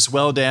Sawyer as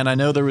well, Dan. I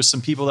know there was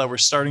some people that were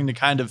starting to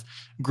kind of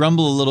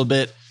grumble a little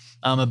bit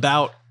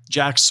about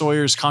Jack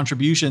Sawyer's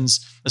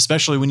contributions,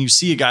 especially when you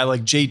see a guy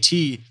like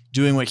JT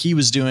doing what he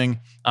was doing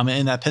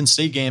in that Penn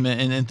State game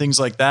and things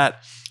like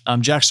that.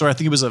 Jack Sawyer, I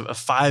think it was a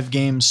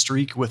 5-game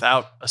streak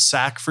without a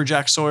sack for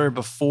Jack Sawyer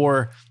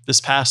before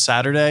this past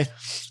Saturday.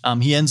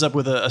 He ends up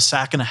with a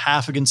sack and a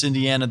half against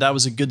Indiana. That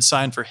was a good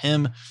sign for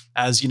him,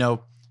 as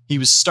he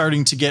was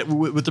starting to get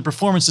with the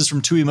performances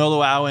from Tui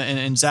Moloau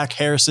and Zach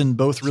Harrison,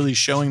 both really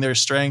showing their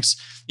strengths.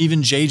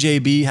 Even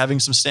JJB having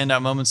some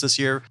standout moments this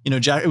year.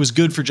 Jack, it was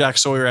good for Jack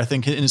Sawyer, I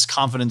think, in his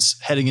confidence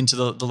heading into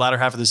the latter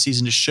half of the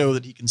season to show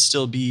that he can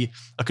still be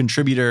a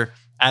contributor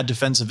at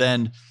defensive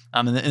end.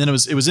 And then it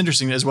was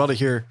interesting as well to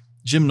hear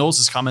Jim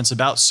Knowles' comments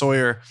about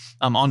Sawyer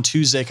on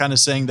Tuesday, kind of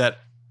saying that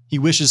he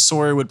wishes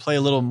Sawyer would play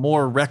a little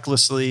more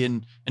recklessly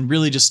and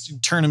really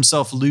just turn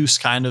himself loose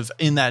kind of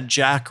in that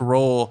Jack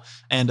role.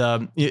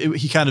 And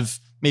he kind of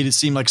made it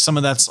seem like some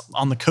of that's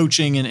on the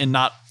coaching and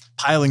not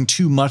piling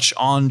too much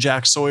on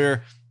Jack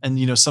Sawyer.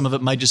 And, some of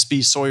it might just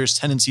be Sawyer's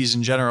tendencies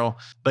in general.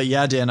 But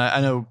yeah, Dan, I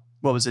know,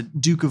 what was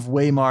it? Duke of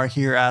Weimar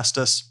here asked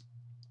us,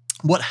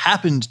 what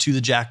happened to the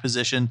Jack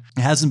position?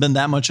 It hasn't been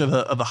that much of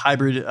a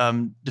hybrid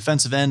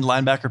defensive end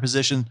linebacker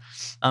position.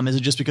 Is it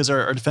just because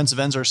our defensive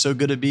ends are so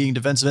good at being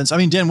defensive ends?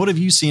 Dan, what have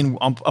you seen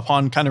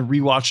upon kind of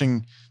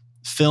rewatching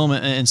film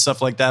and stuff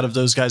like that of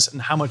those guys,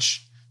 and how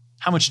much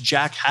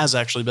Jack has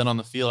actually been on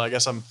the field? I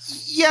guess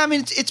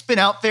it's been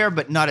out there,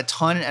 but not a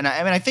ton. And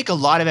I think a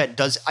lot of it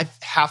does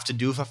have to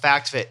do with the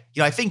fact that,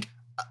 I think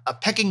a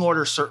pecking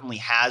order certainly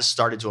has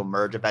started to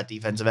emerge at that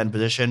defensive end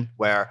position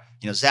where,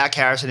 Zach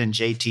Harrison and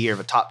JT are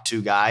the top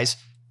 2 guys,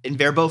 and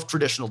they're both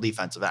traditional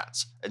defensive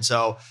ends. And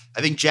so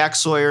I think Jack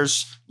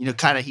Sawyer's,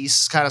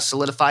 he's kind of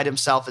solidified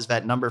himself as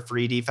that number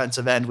 3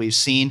 defensive end. We've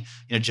seen,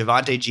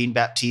 Javonte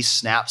Jean-Baptiste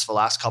snaps the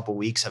last couple of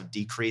weeks have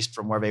decreased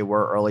from where they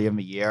were early in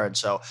the year. And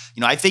so,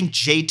 I think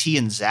JT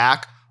and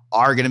Zach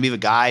are going to be the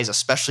guys,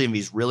 especially in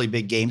these really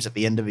big games at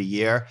the end of the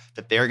year,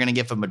 that they're going to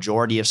get the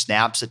majority of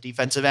snaps at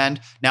defensive end.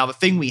 Now, the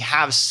thing we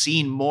have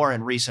seen more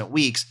in recent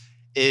weeks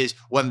is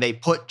when they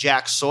put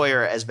Jack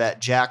Sawyer as that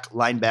Jack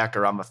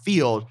linebacker on the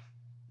field,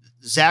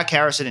 Zach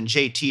Harrison and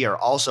JT are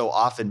also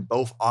often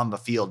both on the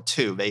field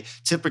too. They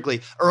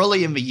typically,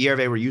 early in the year,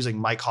 they were using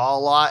Mike Hall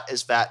a lot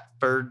as that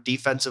third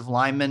defensive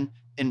lineman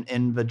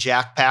in the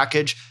Jack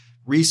package.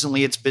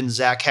 Recently, it's been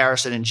Zach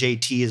Harrison and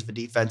JT as the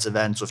defensive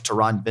ends, with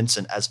Teron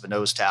Vincent as the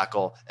nose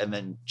tackle, and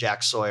then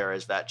Jack Sawyer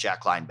as that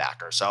Jack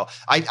linebacker. So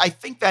I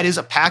think that is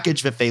a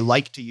package that they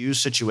like to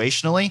use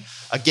situationally.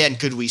 Again,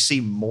 could we see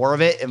more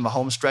of it in the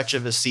home stretch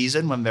of the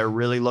season when they're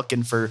really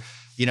looking for,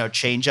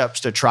 change ups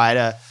to try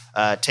to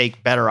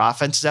take better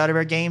offenses out of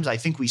their games? I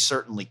think we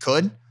certainly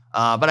could.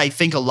 But I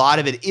think a lot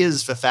of it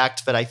is the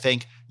fact that I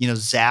think,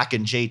 Zach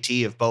and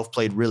JT have both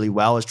played really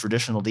well as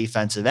traditional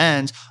defensive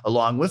ends,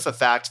 along with the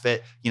fact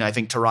that, I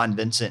think Teron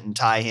Vincent and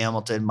Ty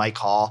Hamilton, Mike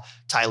Hall,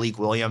 Tyleik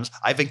Williams,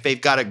 I think they've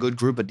got a good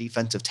group of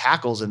defensive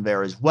tackles in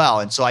there as well.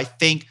 And so I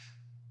think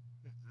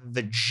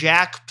the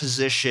Jack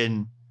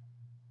position,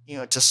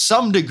 to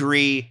some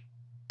degree,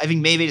 I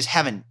think maybe they just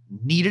haven't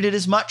needed it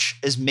as much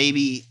as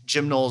maybe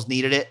Jim Knowles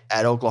needed it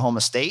at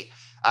Oklahoma State.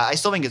 I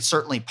still think it's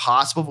certainly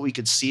possible that we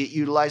could see it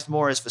utilized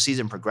more as the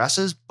season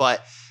progresses.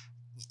 But,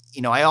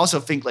 I also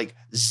think like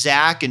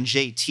Zach and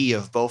JT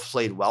have both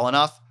played well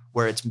enough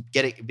where it's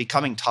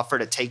becoming tougher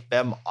to take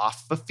them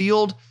off the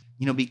field,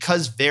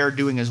 because they're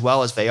doing as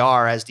well as they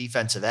are as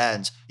defensive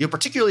ends,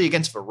 particularly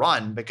against the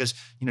run, because,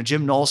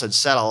 Jim Knowles had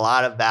said a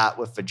lot of that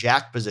with the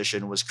Jack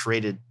position was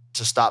created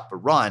to stop the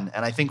run.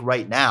 And I think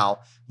right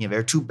now,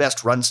 their two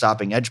best run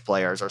stopping edge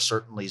players are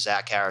certainly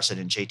Zach Harrison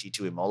and JT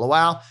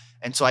Tuimoloau.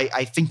 And so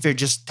I think they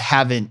just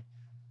haven't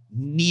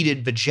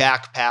needed the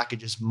Jack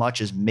package as much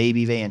as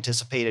maybe they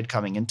anticipated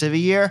coming into the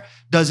year.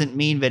 Doesn't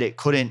mean that it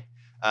couldn't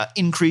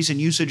increase in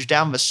usage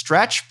down the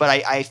stretch, but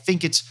I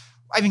think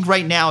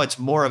right now it's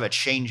more of a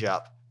change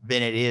up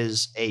than it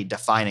is a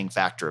defining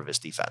factor of his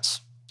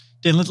defense.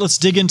 Dan, let's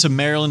dig into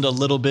Maryland a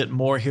little bit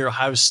more here.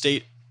 Ohio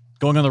State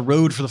going on the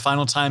road for the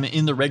final time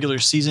in the regular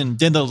season.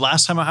 Dan, the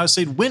last time Ohio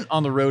State went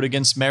on the road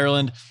against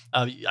Maryland,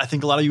 I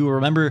think a lot of you will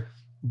remember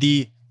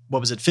the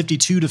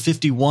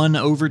 52-51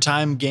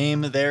 overtime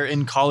game there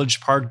in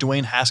College Park.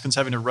 Dwayne Haskins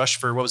having to rush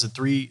for,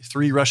 three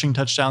rushing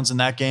touchdowns in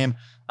that game.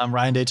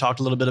 Ryan Day talked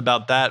a little bit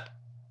about that.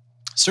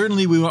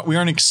 Certainly we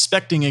aren't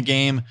expecting a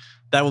game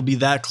that will be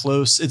that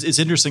close. It's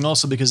interesting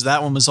also because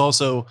that one was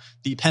also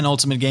the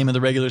penultimate game of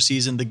the regular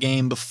season, the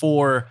game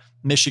before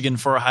Michigan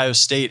for Ohio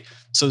State.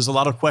 So there's a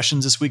lot of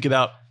questions this week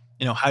about,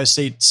 Ohio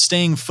State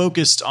staying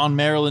focused on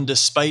Maryland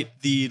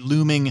despite the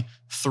looming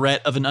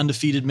threat of an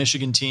undefeated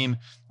Michigan team,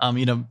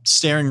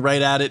 staring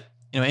right at it,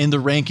 in the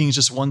rankings,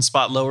 just one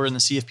spot lower in the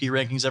CFP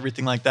rankings,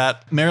 everything like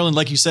that. Maryland,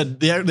 like you said,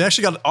 they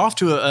actually got off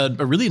to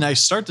a really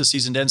nice start this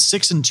season, Dan,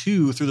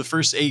 6-2 through the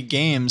first 8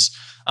 games,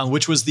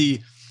 which was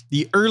the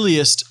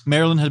earliest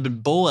Maryland had been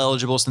bowl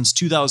eligible since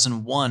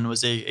 2001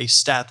 was a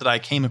stat that I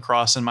came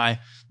across in my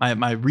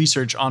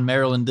research on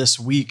Maryland this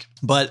week.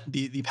 But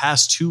the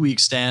past 2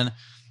 weeks, Dan,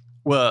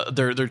 well,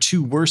 they're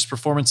two worst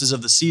performances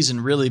of the season,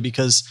 really,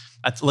 because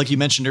like you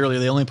mentioned earlier,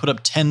 they only put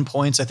up 10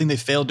 points. I think they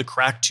failed to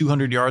crack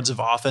 200 yards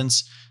of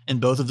offense in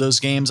both of those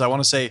games. I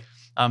want to say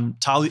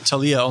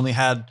Talia only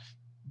had,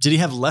 did he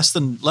have less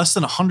than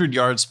 100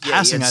 yards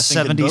passing? I think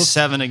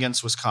 77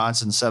 against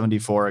Wisconsin,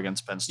 74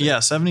 against Penn State. Yeah,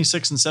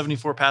 76 and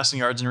 74 passing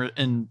yards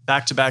in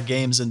back-to-back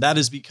games, and that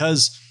is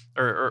because,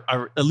 or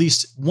at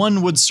least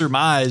one would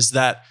surmise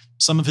that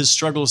some of his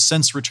struggles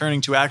since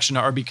returning to action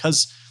are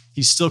because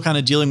he's still kind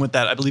of dealing with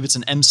that. I believe it's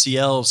an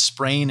MCL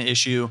sprain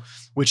issue,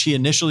 which he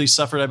initially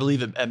suffered, I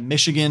believe, at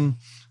Michigan,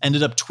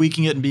 ended up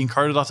tweaking it and being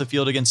carted off the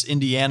field against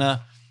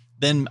Indiana.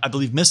 Then I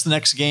believe missed the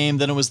next game.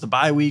 Then it was the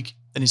bye week.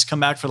 Then he's come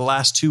back for the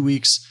last 2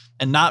 weeks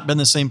and not been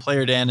the same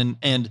player, Dan.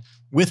 And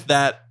with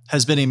that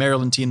has been a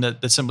Maryland team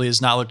that simply has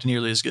not looked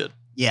nearly as good.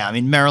 Yeah, I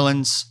mean,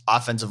 Maryland's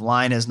offensive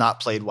line has not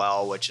played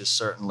well, which is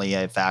certainly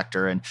a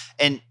factor.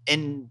 And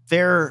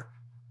their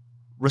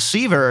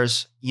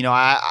receivers,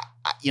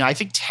 I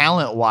think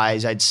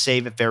talent-wise, I'd say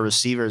that their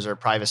receivers are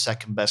probably the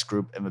second best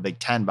group in the Big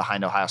Ten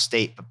behind Ohio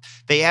State, but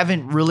they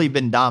haven't really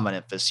been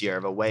dominant this year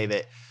the way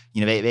that,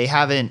 they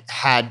haven't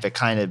had the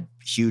kind of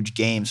huge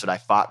games that I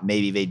thought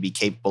maybe they'd be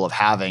capable of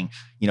having,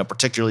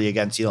 particularly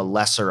against,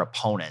 lesser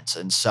opponents.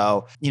 And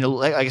so,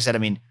 like I said, I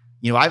mean,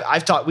 we've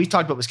talked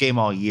about this game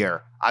all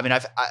year. I mean,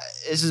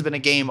 this has been a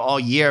game all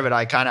year that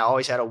I kind of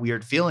always had a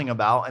weird feeling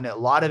about. And a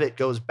lot of it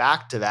goes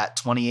back to that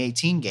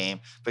 2018 game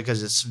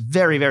because it's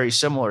very, very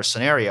similar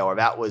scenario, or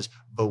that was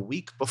the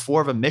week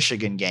before the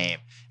Michigan game.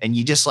 And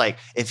you just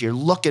if you're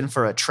looking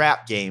for a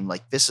trap game,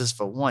 this is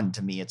the one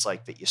to me, it's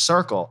that you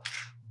circle.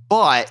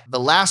 But the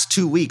last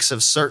 2 weeks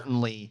have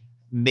certainly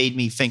made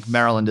me think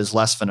Maryland is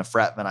less than a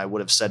threat than I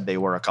would have said they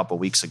were a couple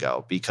weeks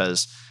ago,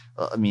 because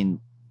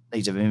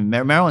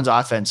Maryland's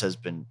offense has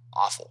been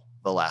awful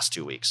the last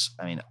 2 weeks.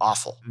 I mean,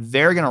 awful.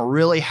 They're going to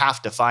really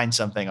have to find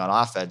something on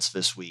offense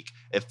this week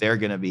if they're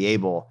going to be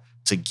able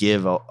to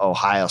give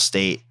Ohio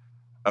State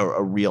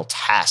a real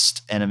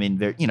test. And I mean,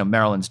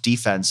 Maryland's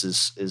defense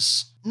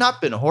is not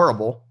been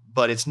horrible,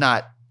 but it's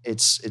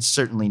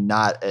certainly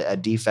not a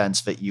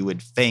defense that you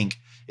would think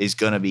is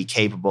going to be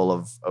capable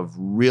of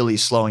really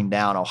slowing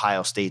down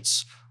Ohio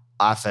State's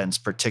offense,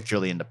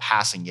 particularly in the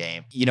passing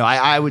game.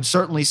 I would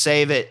certainly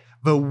say that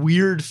the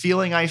weird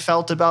feeling I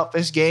felt about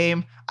this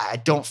game, I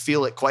don't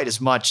feel it quite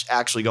as much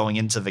actually going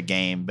into the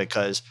game,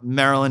 because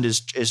Maryland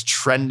is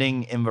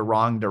trending in the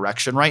wrong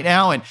direction right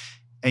now. And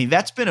I mean,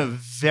 that's been a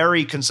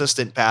very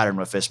consistent pattern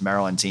with this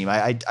Maryland team.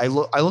 I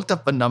looked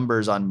up the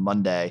numbers on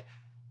Monday.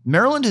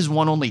 Maryland has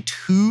won only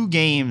 2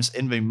 games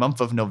in the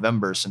month of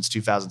November since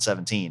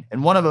 2017.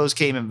 And one of those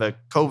came in the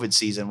COVID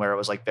season, where it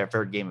was like their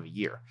 3rd game of the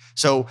year.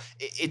 So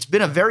it's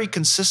been a very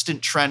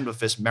consistent trend with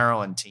this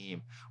Maryland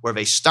team, where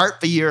they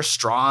start the year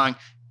strong.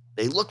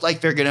 They look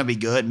like they're going to be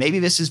good. Maybe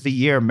this is the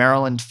year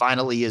Maryland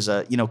finally is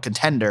a,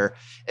 contender.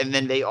 And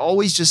then they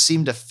always just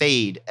seem to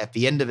fade at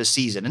the end of a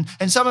season.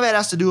 And some of that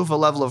has to do with a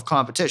level of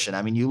competition.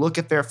 I mean, you look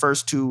at their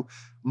first 2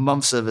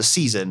 months of a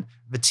season,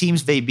 the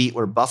teams they beat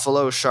were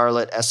Buffalo,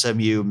 Charlotte,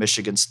 SMU,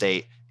 Michigan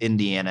State,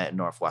 Indiana, and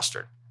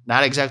Northwestern.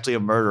 Not exactly a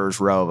murderer's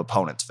row of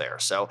opponents there.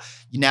 So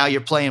now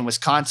you're playing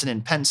Wisconsin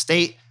and Penn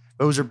State.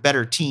 Those are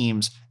better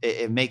teams.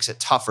 It makes it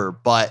tougher.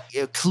 But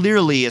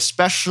clearly,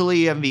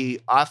 especially on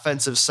the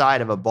offensive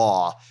side of a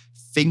ball,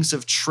 things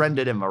have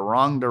trended in the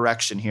wrong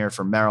direction here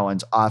for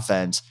Maryland's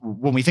offense.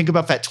 When we think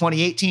about that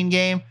 2018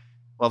 game,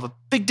 well, the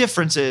big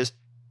difference is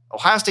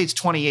Ohio State's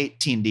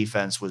 2018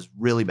 defense was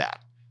really bad.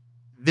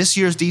 This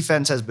year's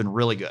defense has been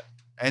really good.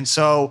 And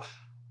so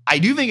I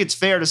do think it's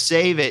fair to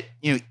say that,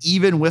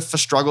 even with the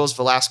struggles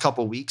the last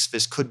couple of weeks,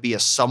 this could be a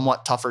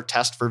somewhat tougher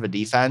test for the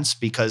defense,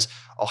 because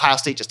Ohio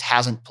State just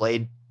hasn't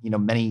played,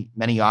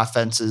 many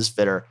offenses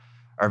that are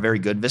very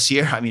good this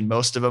year. I mean,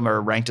 most of them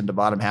are ranked in the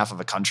bottom half of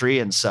the country.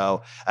 And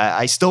so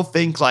I still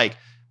think like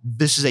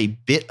this is a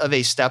bit of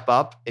a step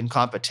up in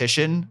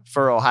competition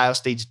for Ohio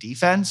State's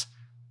defense,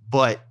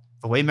 but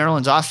the way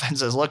Maryland's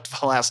offense has looked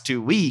the last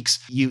 2 weeks,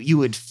 you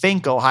would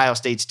think Ohio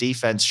State's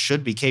defense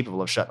should be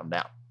capable of shutting them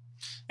down.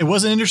 It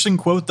was an interesting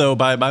quote, though,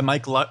 by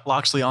Mike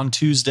Locksley on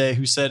Tuesday,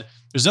 who said,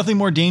 "There's nothing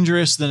more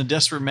dangerous than a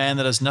desperate man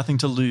that has nothing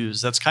to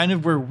lose." That's kind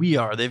of where we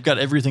are. They've got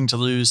everything to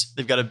lose.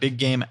 They've got a big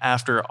game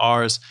after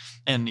ours.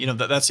 And,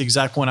 that's the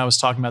exact one I was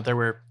talking about there,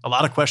 where a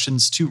lot of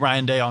questions to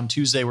Ryan Day on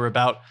Tuesday were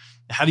about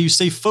how do you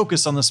stay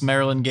focused on this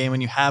Maryland game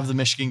when you have the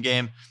Michigan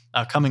game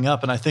coming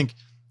up? And I think,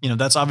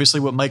 that's obviously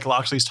what Mike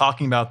Locksley's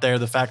talking about there,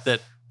 the fact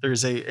that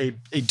there's a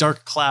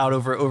dark cloud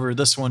over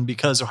this one,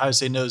 because Ohio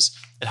State knows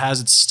it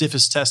has its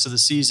stiffest test of the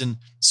season,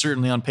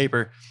 certainly on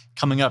paper,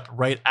 coming up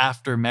right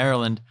after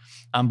Maryland.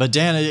 But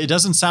Dan, it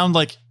doesn't sound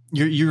like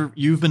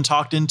you've been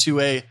talked into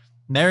a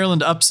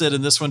Maryland upset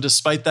in this one,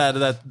 despite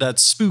that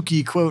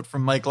spooky quote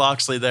from Mike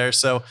Locksley there.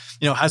 So,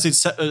 Ohio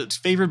State's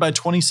favored by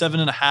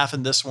 27.5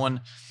 in this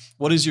one.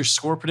 What is your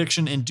score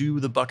prediction, and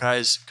do the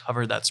Buckeyes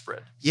cover that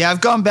spread? Yeah,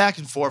 I've gone back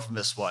and forth from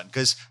this one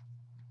because,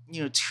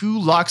 to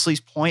Locksley's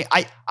point,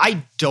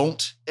 I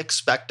don't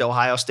expect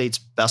Ohio State's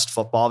best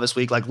football this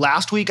week. Like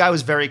last week, I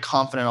was very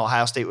confident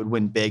Ohio State would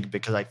win big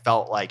because I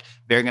felt like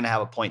they're going to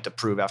have a point to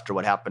prove after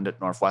what happened at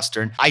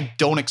Northwestern. I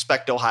don't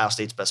expect Ohio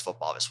State's best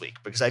football this week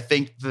because I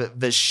think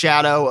the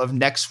shadow of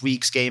next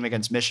week's game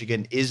against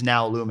Michigan is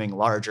now looming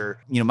larger.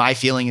 My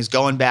feeling is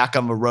going back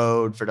on the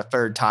road for the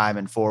 3rd time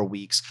in 4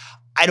 weeks.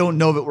 I don't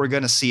know that we're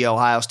going to see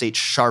Ohio State's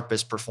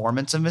sharpest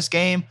performance in this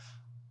game,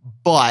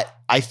 but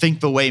I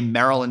think the way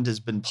Maryland has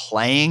been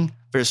playing,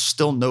 there's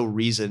still no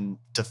reason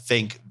to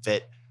think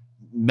that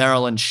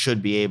Maryland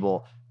should be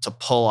able to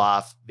pull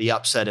off the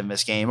upset in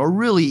this game or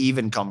really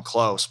even come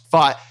close.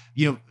 But,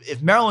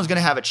 if Maryland's going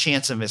to have a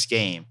chance in this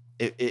game,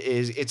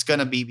 it's going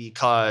to be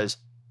because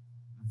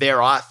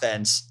their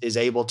offense is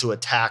able to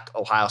attack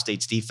Ohio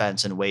State's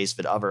defense in ways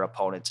that other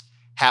opponents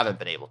haven't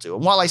been able to.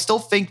 And while I still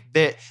think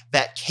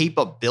that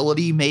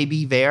capability may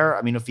be there,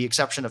 I mean, with the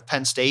exception of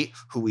Penn State,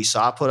 who we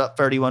saw put up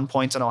 31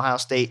 points on Ohio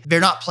State,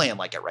 they're not playing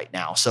like it right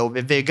now. So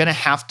they're going to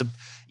have to,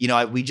 we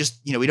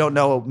don't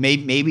know.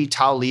 Maybe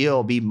Taulia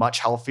will be much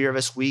healthier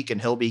this week and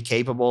he'll be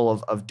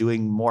capable of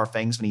doing more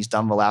things than he's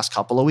done the last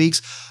couple of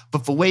weeks.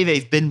 But the way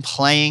they've been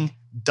playing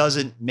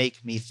doesn't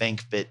make me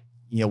think that,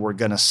 we're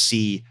going to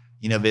see,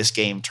 this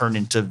game turn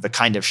into the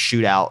kind of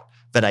shootout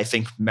that I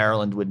think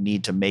Maryland would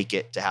need to make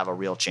it to have a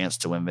real chance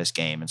to win this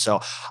game. And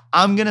so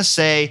I'm going to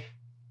say,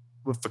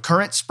 with the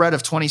current spread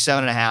of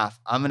 27.5,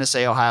 I'm going to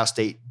say Ohio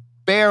State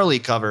barely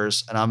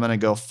covers, and I'm going to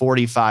go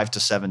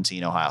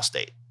 45-17 Ohio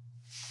State.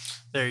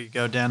 There you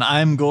go, Dan.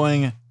 I'm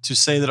going to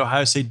say that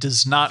Ohio State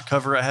does not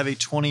cover. I have a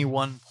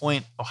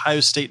 21-point Ohio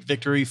State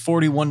victory,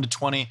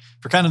 41-20,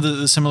 for kind of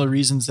the similar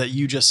reasons that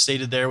you just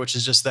stated there, which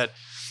is just that,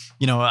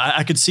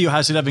 I could see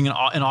Ohio State having an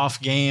off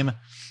game.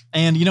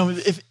 And,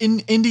 if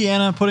in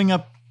Indiana putting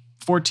up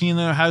 14 in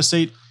the Ohio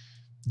State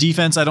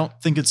defense, I don't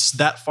think it's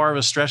that far of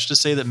a stretch to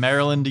say that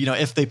Maryland,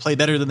 if they play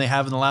better than they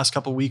have in the last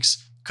couple of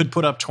weeks, could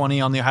put up 20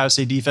 on the Ohio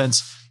State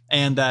defense.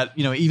 And that,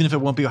 even if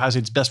it won't be Ohio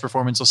State's best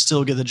performance, they'll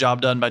still get the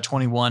job done by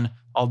 21,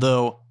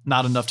 although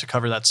not enough to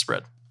cover that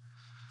spread.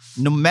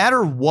 No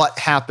matter what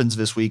happens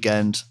this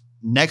weekend,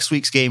 next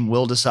week's game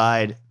will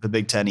decide the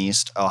Big Ten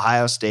East.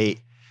 Ohio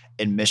State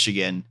and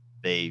Michigan,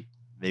 they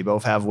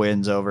both have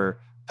wins over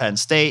Penn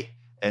State.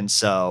 And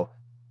so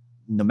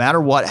no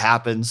matter what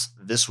happens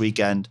this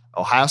weekend,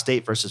 Ohio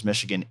State versus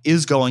Michigan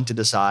is going to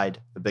decide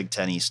the Big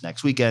Ten East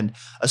next weekend.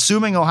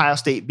 Assuming Ohio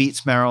State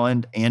beats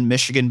Maryland and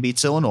Michigan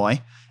beats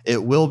Illinois,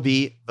 it will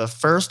be the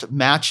first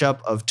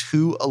matchup of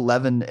two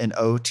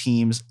 11-0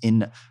 teams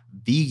in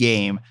the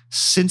game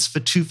since the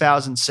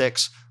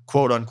 2006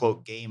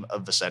 quote-unquote game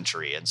of the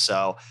century. And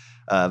so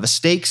the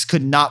stakes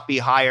could not be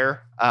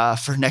higher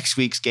for next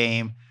week's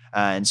game.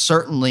 And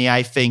certainly,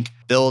 I think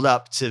build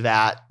up to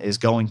that is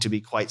going to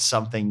be quite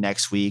something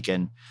next week.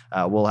 And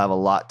we'll have a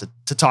lot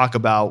to talk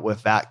about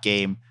with that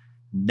game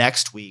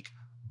next week.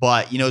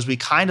 But, as we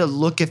kind of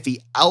look at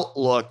the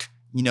outlook,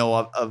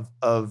 of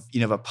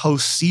the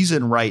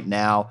postseason right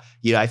now,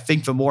 I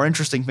think the more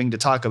interesting thing to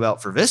talk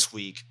about for this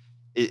week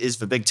is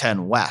the Big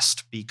Ten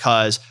West,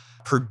 because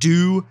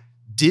Purdue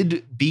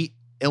did beat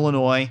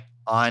Illinois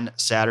on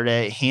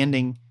Saturday,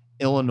 handing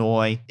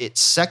Illinois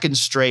its second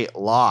straight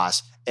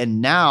loss.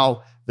 And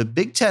now the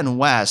Big Ten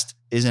West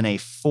is in a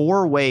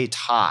 4-way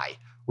tie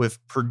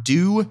with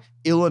Purdue,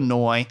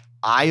 Illinois,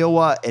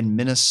 Iowa, and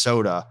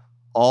Minnesota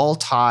all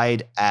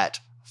tied at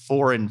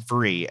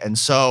 4-3. And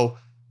so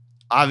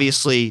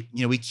obviously,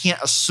 we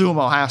can't assume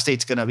Ohio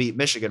State's going to beat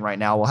Michigan right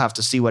now. We'll have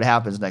to see what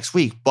happens next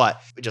week.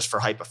 But just for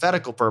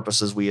hypothetical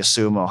purposes, we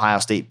assume Ohio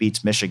State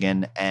beats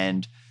Michigan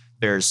and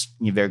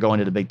they're going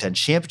to the Big Ten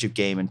championship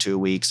game in 2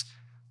 weeks.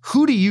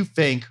 Who do you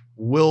think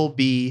will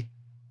be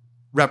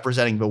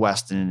representing the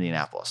West in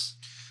Indianapolis?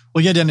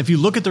 Well, yeah, Dan, if you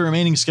look at the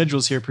remaining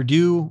schedules here,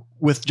 Purdue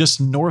with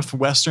just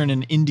Northwestern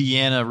and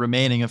Indiana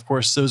remaining, of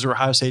course, those are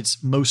Ohio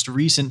State's most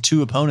recent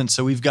two opponents.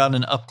 So we've gotten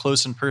an up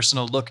close and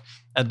personal look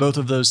at both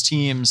of those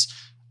teams.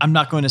 I'm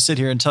not going to sit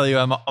here and tell you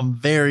I'm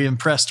very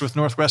impressed with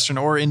Northwestern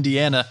or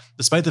Indiana,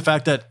 despite the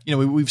fact that,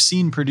 we've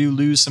seen Purdue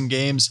lose some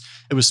games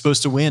it was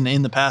supposed to win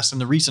in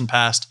the recent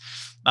past.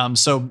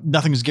 So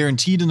nothing's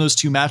guaranteed in those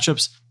two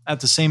matchups.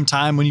 At the same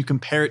time, when you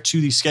compare it to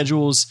the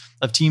schedules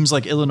of teams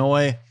like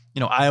Illinois,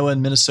 Iowa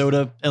and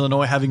Minnesota,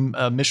 Illinois having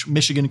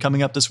Michigan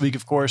coming up this week,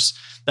 of course,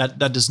 that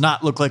does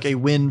not look like a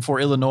win for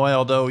Illinois,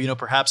 although,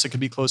 perhaps it could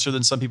be closer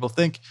than some people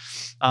think.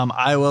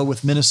 Iowa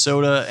with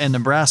Minnesota and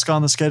Nebraska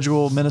on the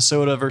schedule.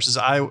 Minnesota versus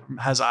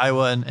has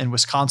Iowa and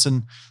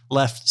Wisconsin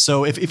left.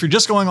 So if you're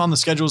just going on the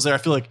schedules there, I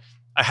feel like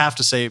I have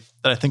to say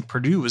that I think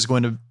Purdue is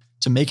going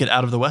to make it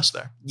out of the West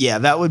there. Yeah,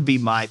 that would be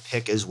my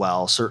pick as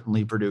well.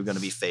 Certainly Purdue going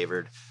to be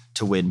favored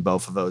to win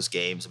both of those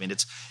games. I mean,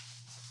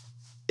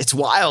 it's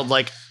wild.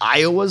 Like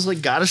Iowa's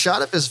got a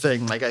shot at this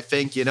thing. I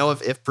think,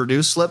 if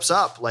Purdue slips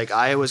up,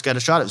 Iowa's got a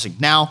shot at this thing.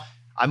 Now,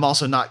 I'm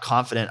also not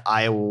confident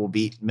Iowa will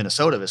beat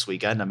Minnesota this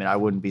weekend. I mean, I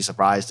wouldn't be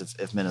surprised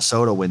if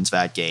Minnesota wins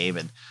that game,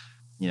 and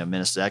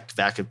Minnesota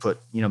that could put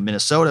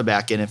Minnesota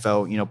back in. If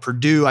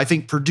Purdue, I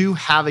think Purdue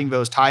having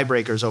those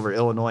tiebreakers over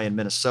Illinois and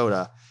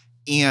Minnesota,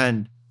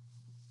 and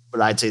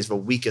what I'd say is the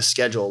weakest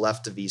schedule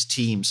left of these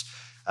teams,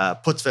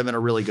 puts them in a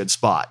really good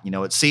spot.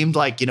 It seemed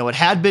like, it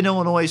had been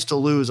Illinois to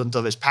lose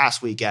until this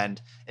past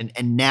weekend.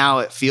 And now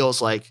it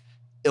feels like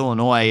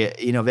Illinois,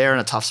 they're in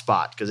a tough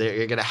spot because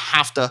they're going to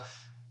have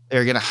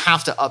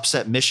to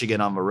upset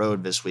Michigan on the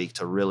road this week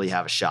to really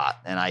have a shot.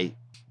 And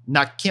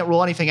I can't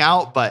rule anything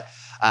out, but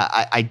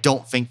I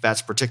don't think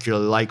that's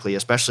particularly likely,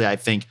 especially I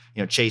think,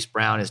 Chase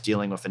Brown is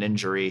dealing with an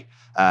injury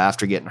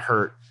after getting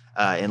hurt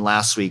in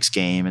last week's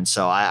game. And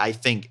so I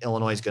think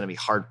Illinois is going to be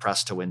hard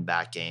pressed to win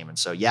that game. And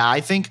so, yeah,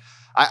 I think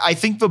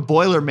the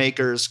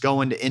Boilermakers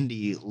going to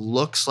Indy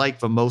looks like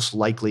the most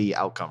likely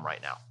outcome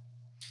right now.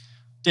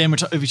 Dan,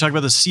 if you talk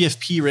about the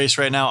CFP race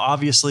right now,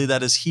 obviously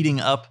that is heating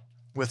up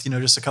with,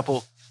 just a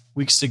couple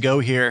weeks to go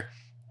here.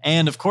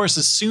 And of course,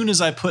 as soon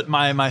as I put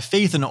my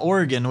faith in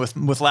Oregon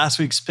with last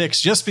week's picks,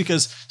 just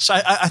because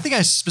I think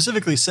I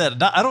specifically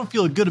said, I don't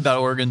feel good about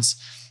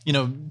Oregon's,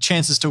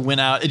 chances to win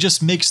out. It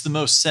just makes the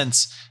most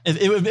sense.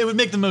 It would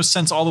make the most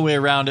sense all the way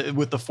around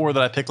with the four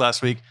that I picked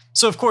last week.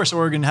 So of course,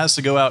 Oregon has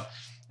to go out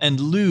and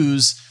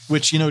lose,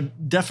 which,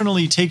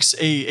 definitely takes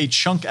a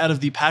chunk out of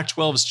the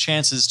Pac-12's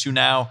chances to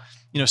now,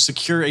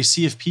 secure a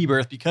CFP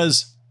berth,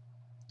 because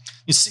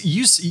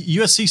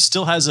USC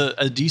still has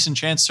a decent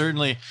chance,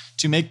 certainly,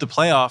 to make the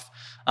playoff.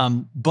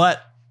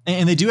 But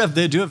they do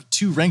have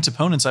two ranked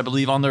opponents, I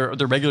believe, on their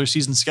regular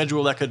season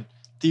schedule that could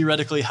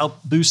theoretically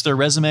help boost their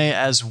resume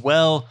as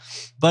well.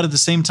 But at the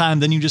same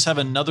time, then you just have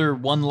another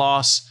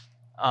one-loss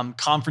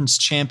conference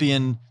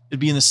champion. It'd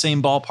be in the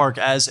same ballpark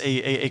as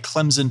a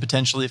Clemson,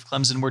 potentially, if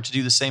Clemson were to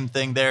do the same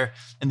thing there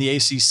in the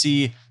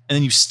ACC. And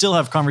then you still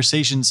have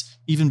conversations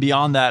even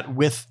beyond that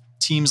with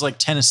teams like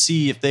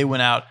Tennessee if they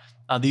went out.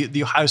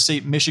 The Ohio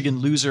State-Michigan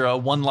loser, a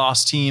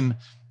one-loss team,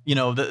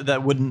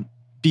 that wouldn't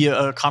be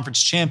a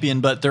conference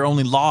champion, but their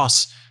only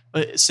loss,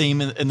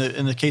 same in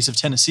the case of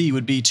Tennessee,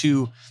 would be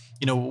to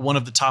one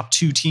of the top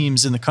two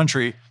teams in the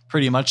country,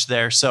 pretty much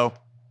there. So,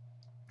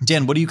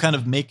 Dan, what do you kind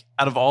of make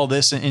out of all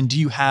this, and do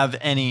you have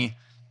any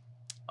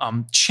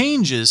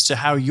changes to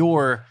how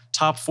your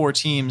top four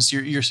teams,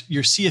 your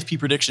CFP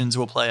predictions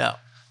will play out?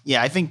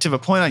 Yeah, I think to the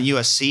point on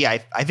USC,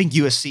 I think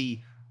USC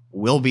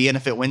will be in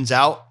if it wins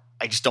out.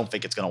 I just don't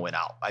think it's going to win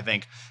out. I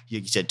think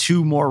you said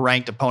 2 more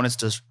ranked opponents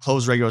to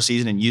close regular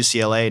season in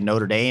UCLA and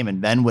Notre Dame,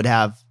 and then would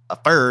have a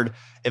third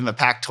in the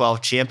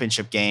Pac-12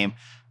 championship game.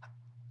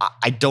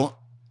 I don't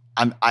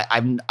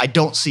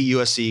see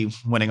USC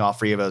winning all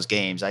 3 of those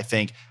games. I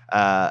think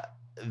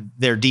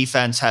their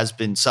defense has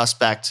been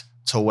suspect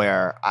to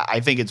where I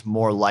think it's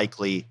more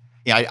likely.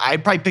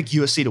 I'd probably pick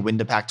USC to win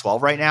the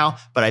Pac-12 right now,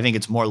 but I think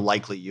it's more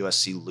likely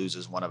USC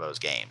loses one of those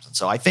games. And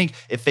so I think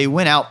if they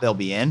win out, they'll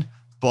be in.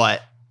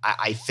 But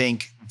I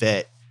think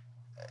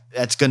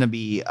that's going to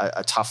be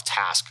a tough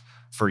task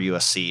for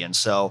USC. And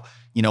so,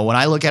 when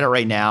I look at it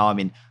right now, I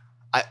mean,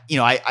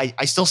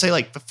 I still say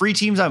like the 3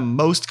 teams I'm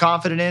most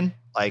confident in,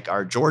 like,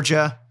 are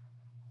Georgia,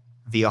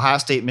 the Ohio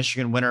State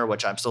Michigan winner,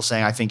 which I'm still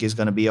saying I think is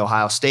going to be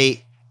Ohio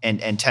State,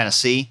 and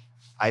Tennessee.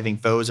 I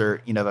think those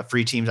are, the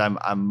 3 teams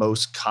I'm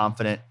most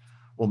confident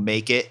will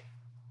make it.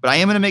 But I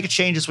am going to make a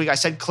change this week. I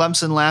said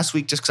Clemson last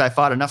week just because I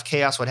thought enough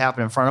chaos would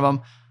happen in front of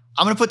them.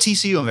 I'm going to put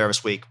TCU in there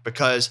this week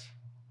because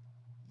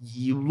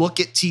you look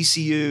at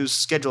TCU's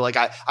schedule. Like,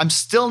 I'm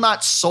still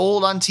not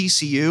sold on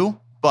TCU,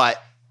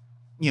 but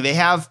they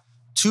have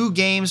 2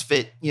 games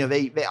that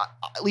they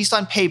at least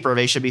on paper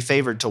they should be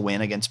favored to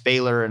win against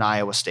Baylor and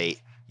Iowa State.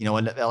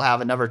 And they'll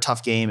have another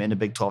tough game in the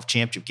Big 12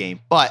 championship game.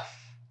 But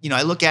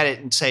I look at it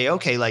and say,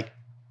 okay, like,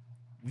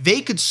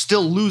 they could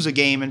still lose a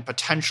game and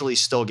potentially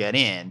still get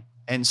in.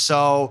 And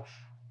so,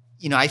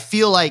 I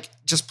feel like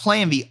just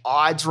playing the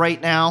odds right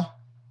now,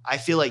 I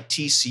feel like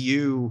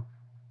TCU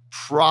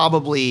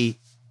probably,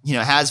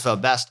 has the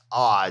best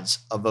odds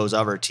of those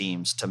other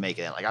teams to make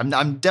it in. Like,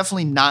 I'm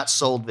definitely not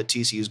sold that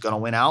TCU is going to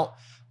win out,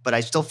 but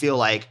I still feel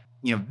like,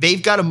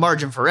 they've got a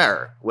margin for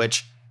error,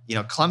 which,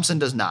 Clemson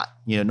does not,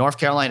 North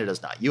Carolina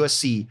does not,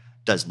 USC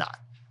does not.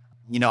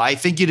 I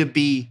think it'd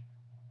be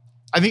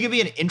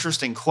an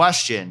interesting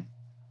question.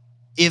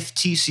 If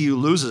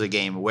TCU loses a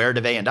game, where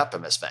do they end up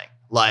in this thing?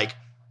 Like,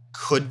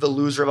 could the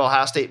loser of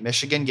Ohio State,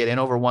 Michigan get in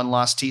over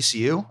 1-loss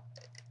TCU?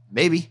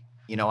 Maybe.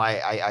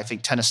 I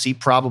think Tennessee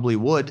probably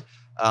would.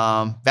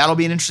 That'll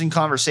be an interesting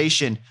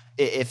conversation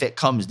if it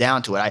comes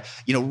down to it.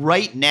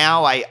 Right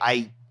now,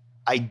 I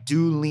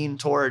do lean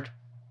toward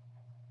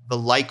the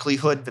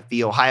likelihood that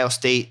the Ohio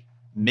State,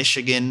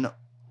 Michigan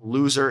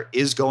loser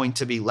is going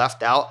to be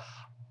left out.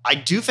 I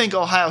do think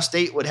Ohio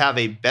State would have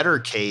a better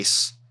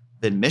case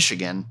than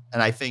Michigan,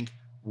 and I think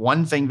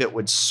one thing that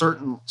would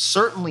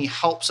certainly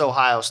helps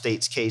Ohio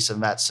State's case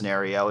in that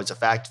scenario is the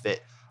fact that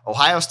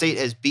Ohio State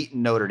has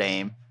beaten Notre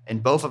Dame,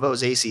 and both of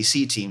those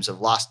ACC teams have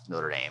lost to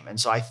Notre Dame. And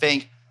so I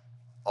think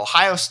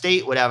Ohio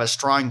State would have a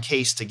strong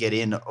case to get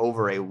in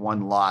over a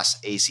 1-loss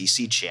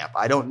ACC champ.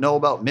 I don't know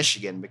about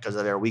Michigan because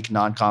of their weak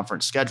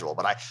non-conference schedule,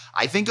 but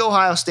I think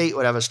Ohio State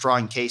would have a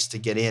strong case to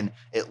get in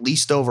at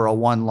least over a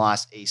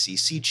 1-loss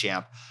ACC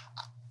champ.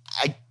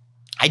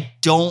 I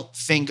don't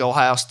think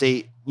Ohio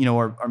State,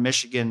 or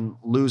Michigan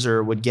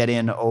loser would get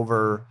in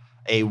over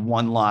a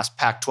 1-loss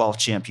Pac-12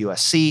 champ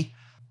USC.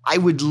 I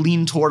would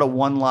lean toward a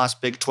 1-loss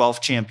Big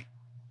 12 champ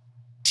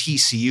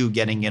TCU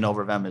getting in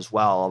over them as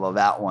well, although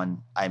that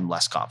one I'm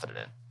less confident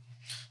in.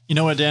 You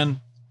know what,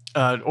 Dan?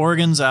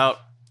 Oregon's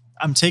out.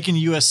 I'm taking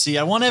USC.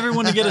 I want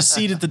everyone to get a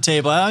seat at the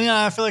table.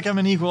 I feel like I'm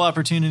an equal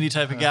opportunity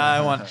type of guy.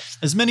 I want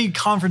as many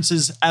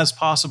conferences as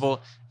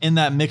possible in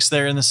that mix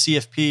there in the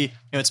CFP.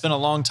 It's been a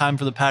long time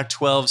for the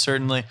Pac-12,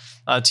 certainly.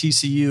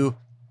 TCU,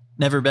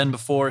 never been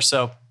before.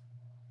 So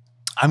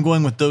I'm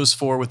going with those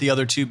 4, with the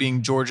other 2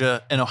 being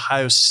Georgia and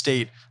Ohio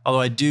State.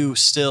 Although I do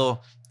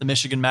still, the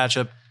Michigan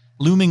matchup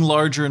looming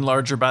larger and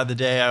larger by the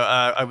day,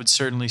 I would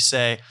certainly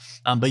say.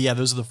 But yeah,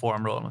 those are the 4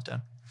 I'm rolling with,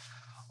 Dan.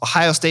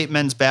 Ohio State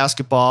men's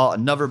basketball,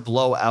 another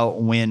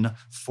blowout win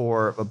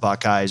for the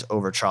Buckeyes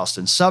over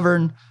Charleston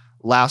Southern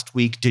last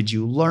week. Did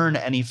you learn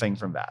anything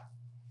from that?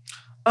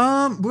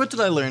 What did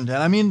I learn,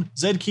 Dan? I mean,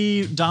 Zed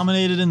Key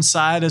dominated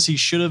inside as he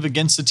should have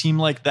against a team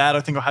like that.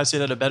 I think Ohio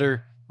State had a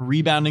better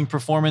rebounding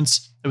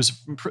performance. It was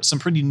some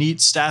pretty neat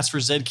stats for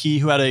Zed Key,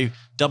 who had a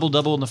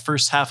double-double in the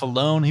first half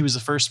alone. He was the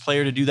first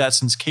player to do that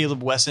since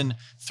Caleb Wesson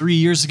 3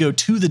 years ago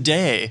to the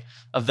day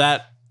of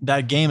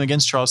that game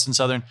against Charleston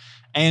Southern.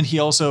 And he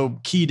also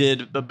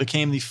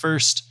became the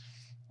first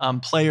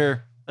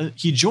player.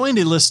 He joined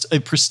a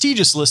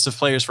prestigious list of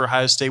players for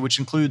Ohio State, which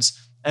includes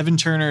Evan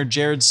Turner,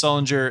 Jared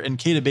Sullinger, and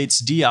Keita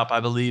Bates-Diop, I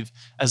believe,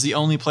 as the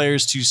only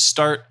players to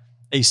start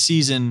a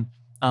season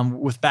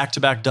with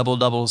back-to-back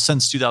double-doubles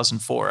since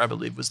 2004, I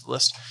believe was the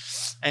list.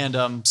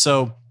 And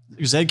so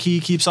Zed Key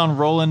keeps on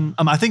rolling.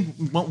 I think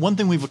one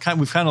thing we've kind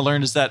of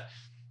learned is that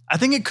I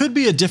think it could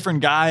be a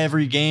different guy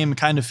every game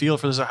kind of feel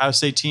for this Ohio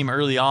State team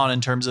early on in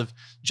terms of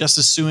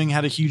Justice Suing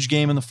had a huge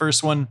game in the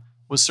first one,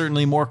 was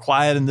certainly more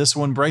quiet in this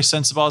one. Bryce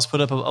Sensabaugh has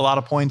put up a lot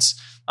of points.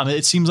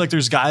 It seems like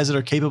there's guys that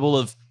are capable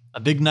of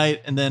a big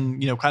night and then,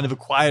 kind of a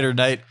quieter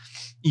night,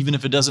 even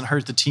if it doesn't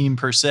hurt the team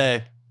per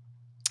se.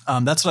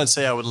 That's what I'd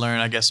say I would learn,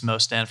 I guess,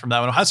 most, Dan, from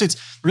that one. Ohio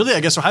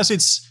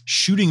State's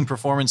shooting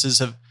performances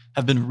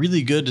have been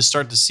really good to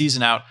start the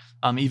season out.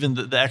 Even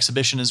the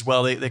exhibition as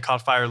well. They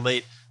caught fire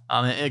late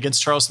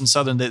against Charleston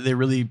Southern. They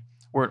really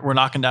were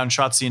knocking down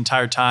shots the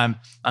entire time,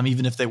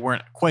 even if they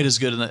weren't quite as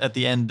good at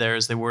the end there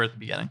as they were at the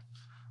beginning.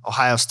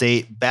 Ohio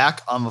State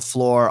back on the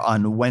floor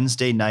on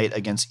Wednesday night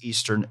against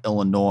Eastern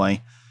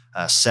Illinois,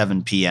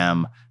 7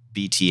 p.m.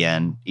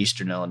 BTN.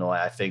 Eastern Illinois,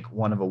 I think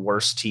one of the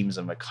worst teams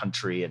in the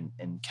country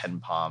in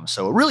KenPom.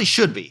 So it really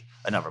should be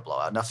another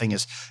blowout. Nothing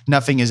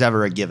is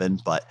ever a given,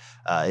 but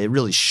it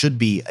really should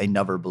be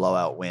another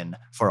blowout win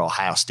for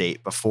Ohio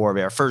State before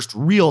their first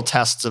real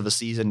tests of the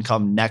season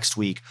come next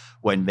week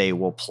when they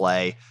will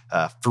play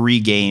 3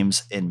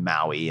 games in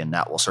Maui. And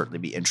that will certainly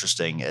be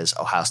interesting as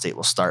Ohio State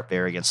will start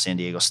there against San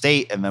Diego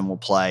State, and then we'll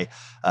play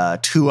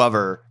 2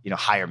 other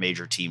higher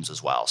major teams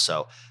as well.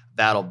 So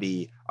that'll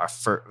be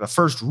the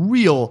first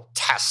real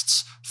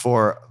tests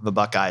for the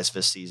Buckeyes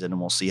this season, and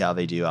we'll see how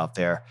they do out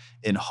there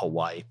in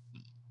Hawaii.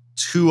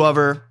 2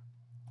 other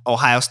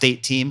Ohio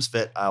State teams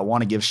that I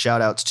want to give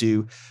shout outs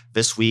to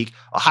this week.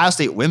 Ohio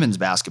State women's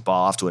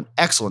basketball off to an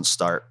excellent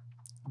start.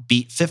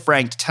 Beat 5th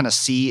ranked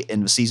Tennessee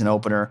in the season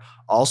opener.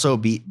 Also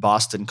beat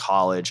Boston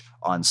College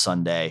on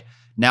Sunday.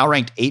 Now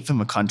ranked 8th in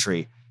the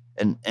country.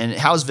 And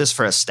how's this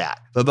for a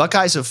stat? The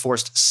Buckeyes have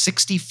forced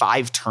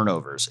 65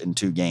 turnovers in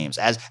 2 games.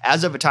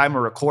 As of the time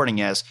we're recording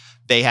this,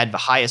 they had the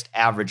highest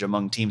average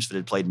among teams that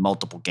had played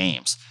multiple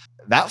games.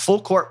 That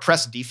full court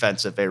press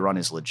defense that they run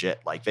is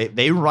legit. Like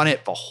they run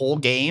it the whole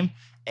game,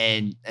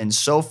 and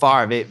so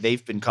far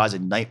they've been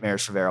causing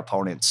nightmares for their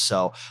opponents.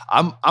 So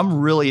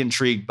I'm really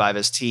intrigued by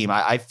this team.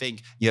 I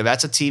think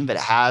that's a team that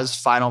has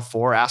Final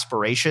Four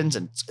aspirations,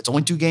 and it's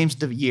only 2 games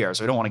into the year,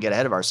 so we don't want to get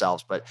ahead of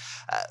ourselves. But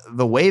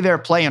the way they're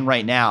playing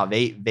right now,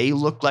 they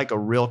look like a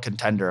real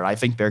contender, and I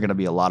think they're going to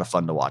be a lot of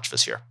fun to watch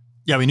this year.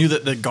 Yeah, we knew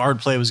that the guard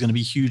play was going to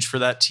be huge for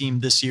that team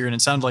this year, and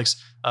it sounded like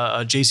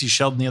J.C.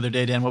 Sheldon the other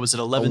day, Dan, what was it,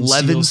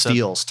 11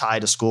 steals,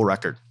 tied a school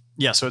record.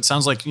 Yeah, so it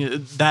sounds like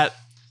that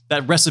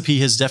recipe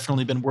has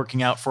definitely been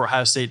working out for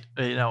Ohio State,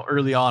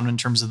 early on in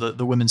terms of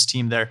the women's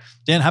team there.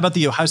 Dan, how about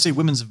the Ohio State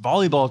women's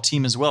volleyball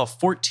team as well?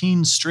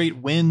 14 straight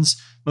wins,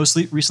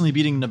 mostly recently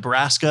beating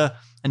Nebraska,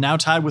 and now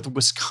tied with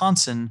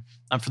Wisconsin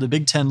for the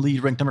Big Ten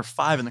lead, ranked number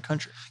 5 in the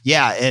country.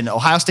 Yeah, and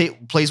Ohio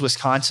State plays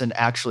Wisconsin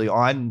actually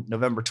on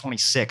November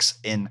 26th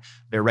in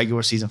their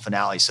regular season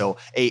finale. So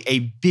a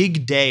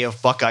big day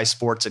of Buckeye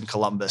sports in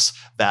Columbus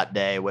that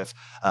day with,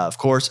 of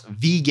course,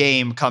 the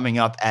game coming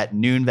up at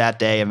noon that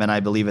day. And then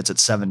I believe it's at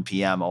 7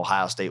 p.m.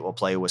 Ohio State will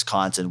play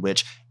Wisconsin,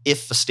 which,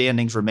 if the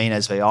standings remain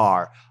as they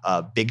are,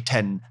 Big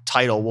Ten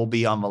title will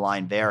be on the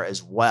line there,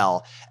 as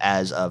well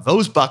as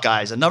those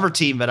Buckeyes, another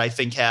team that I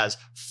think has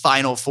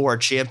Final Four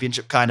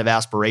championship kind of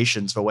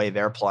aspirations the way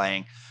they're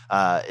playing,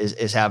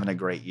 is having a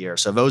great year.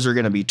 So those are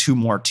going to be 2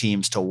 more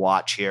teams to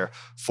watch here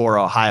for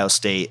Ohio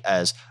State,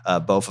 as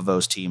both of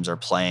those teams are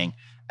playing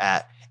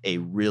at a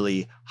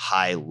really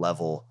high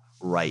level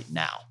right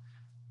now.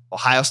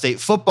 Ohio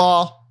State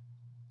football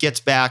gets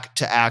back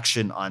to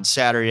action on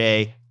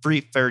Saturday,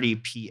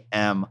 3:30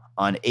 p.m.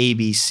 on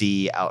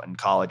ABC out in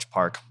College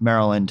Park,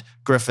 Maryland.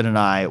 Griffin and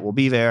I will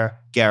be there.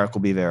 Garrick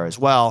will be there as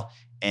well.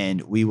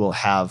 And we will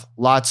have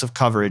lots of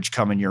coverage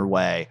coming your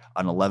way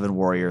on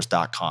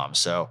 11warriors.com.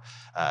 So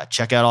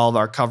check out all of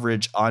our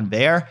coverage on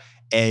there.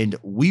 And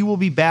we will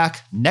be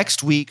back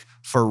next week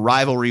for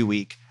Rivalry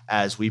Week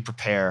as we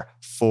prepare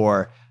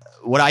for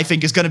what I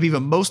think is going to be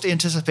the most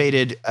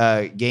anticipated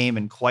game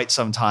in quite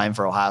some time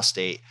for Ohio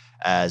State,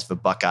 as the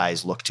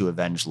Buckeyes look to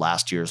avenge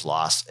last year's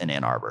loss in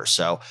Ann Arbor.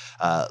 So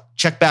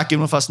check back in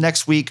with us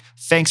next week.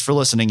 Thanks for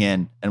listening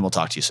in, and we'll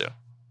talk to you soon.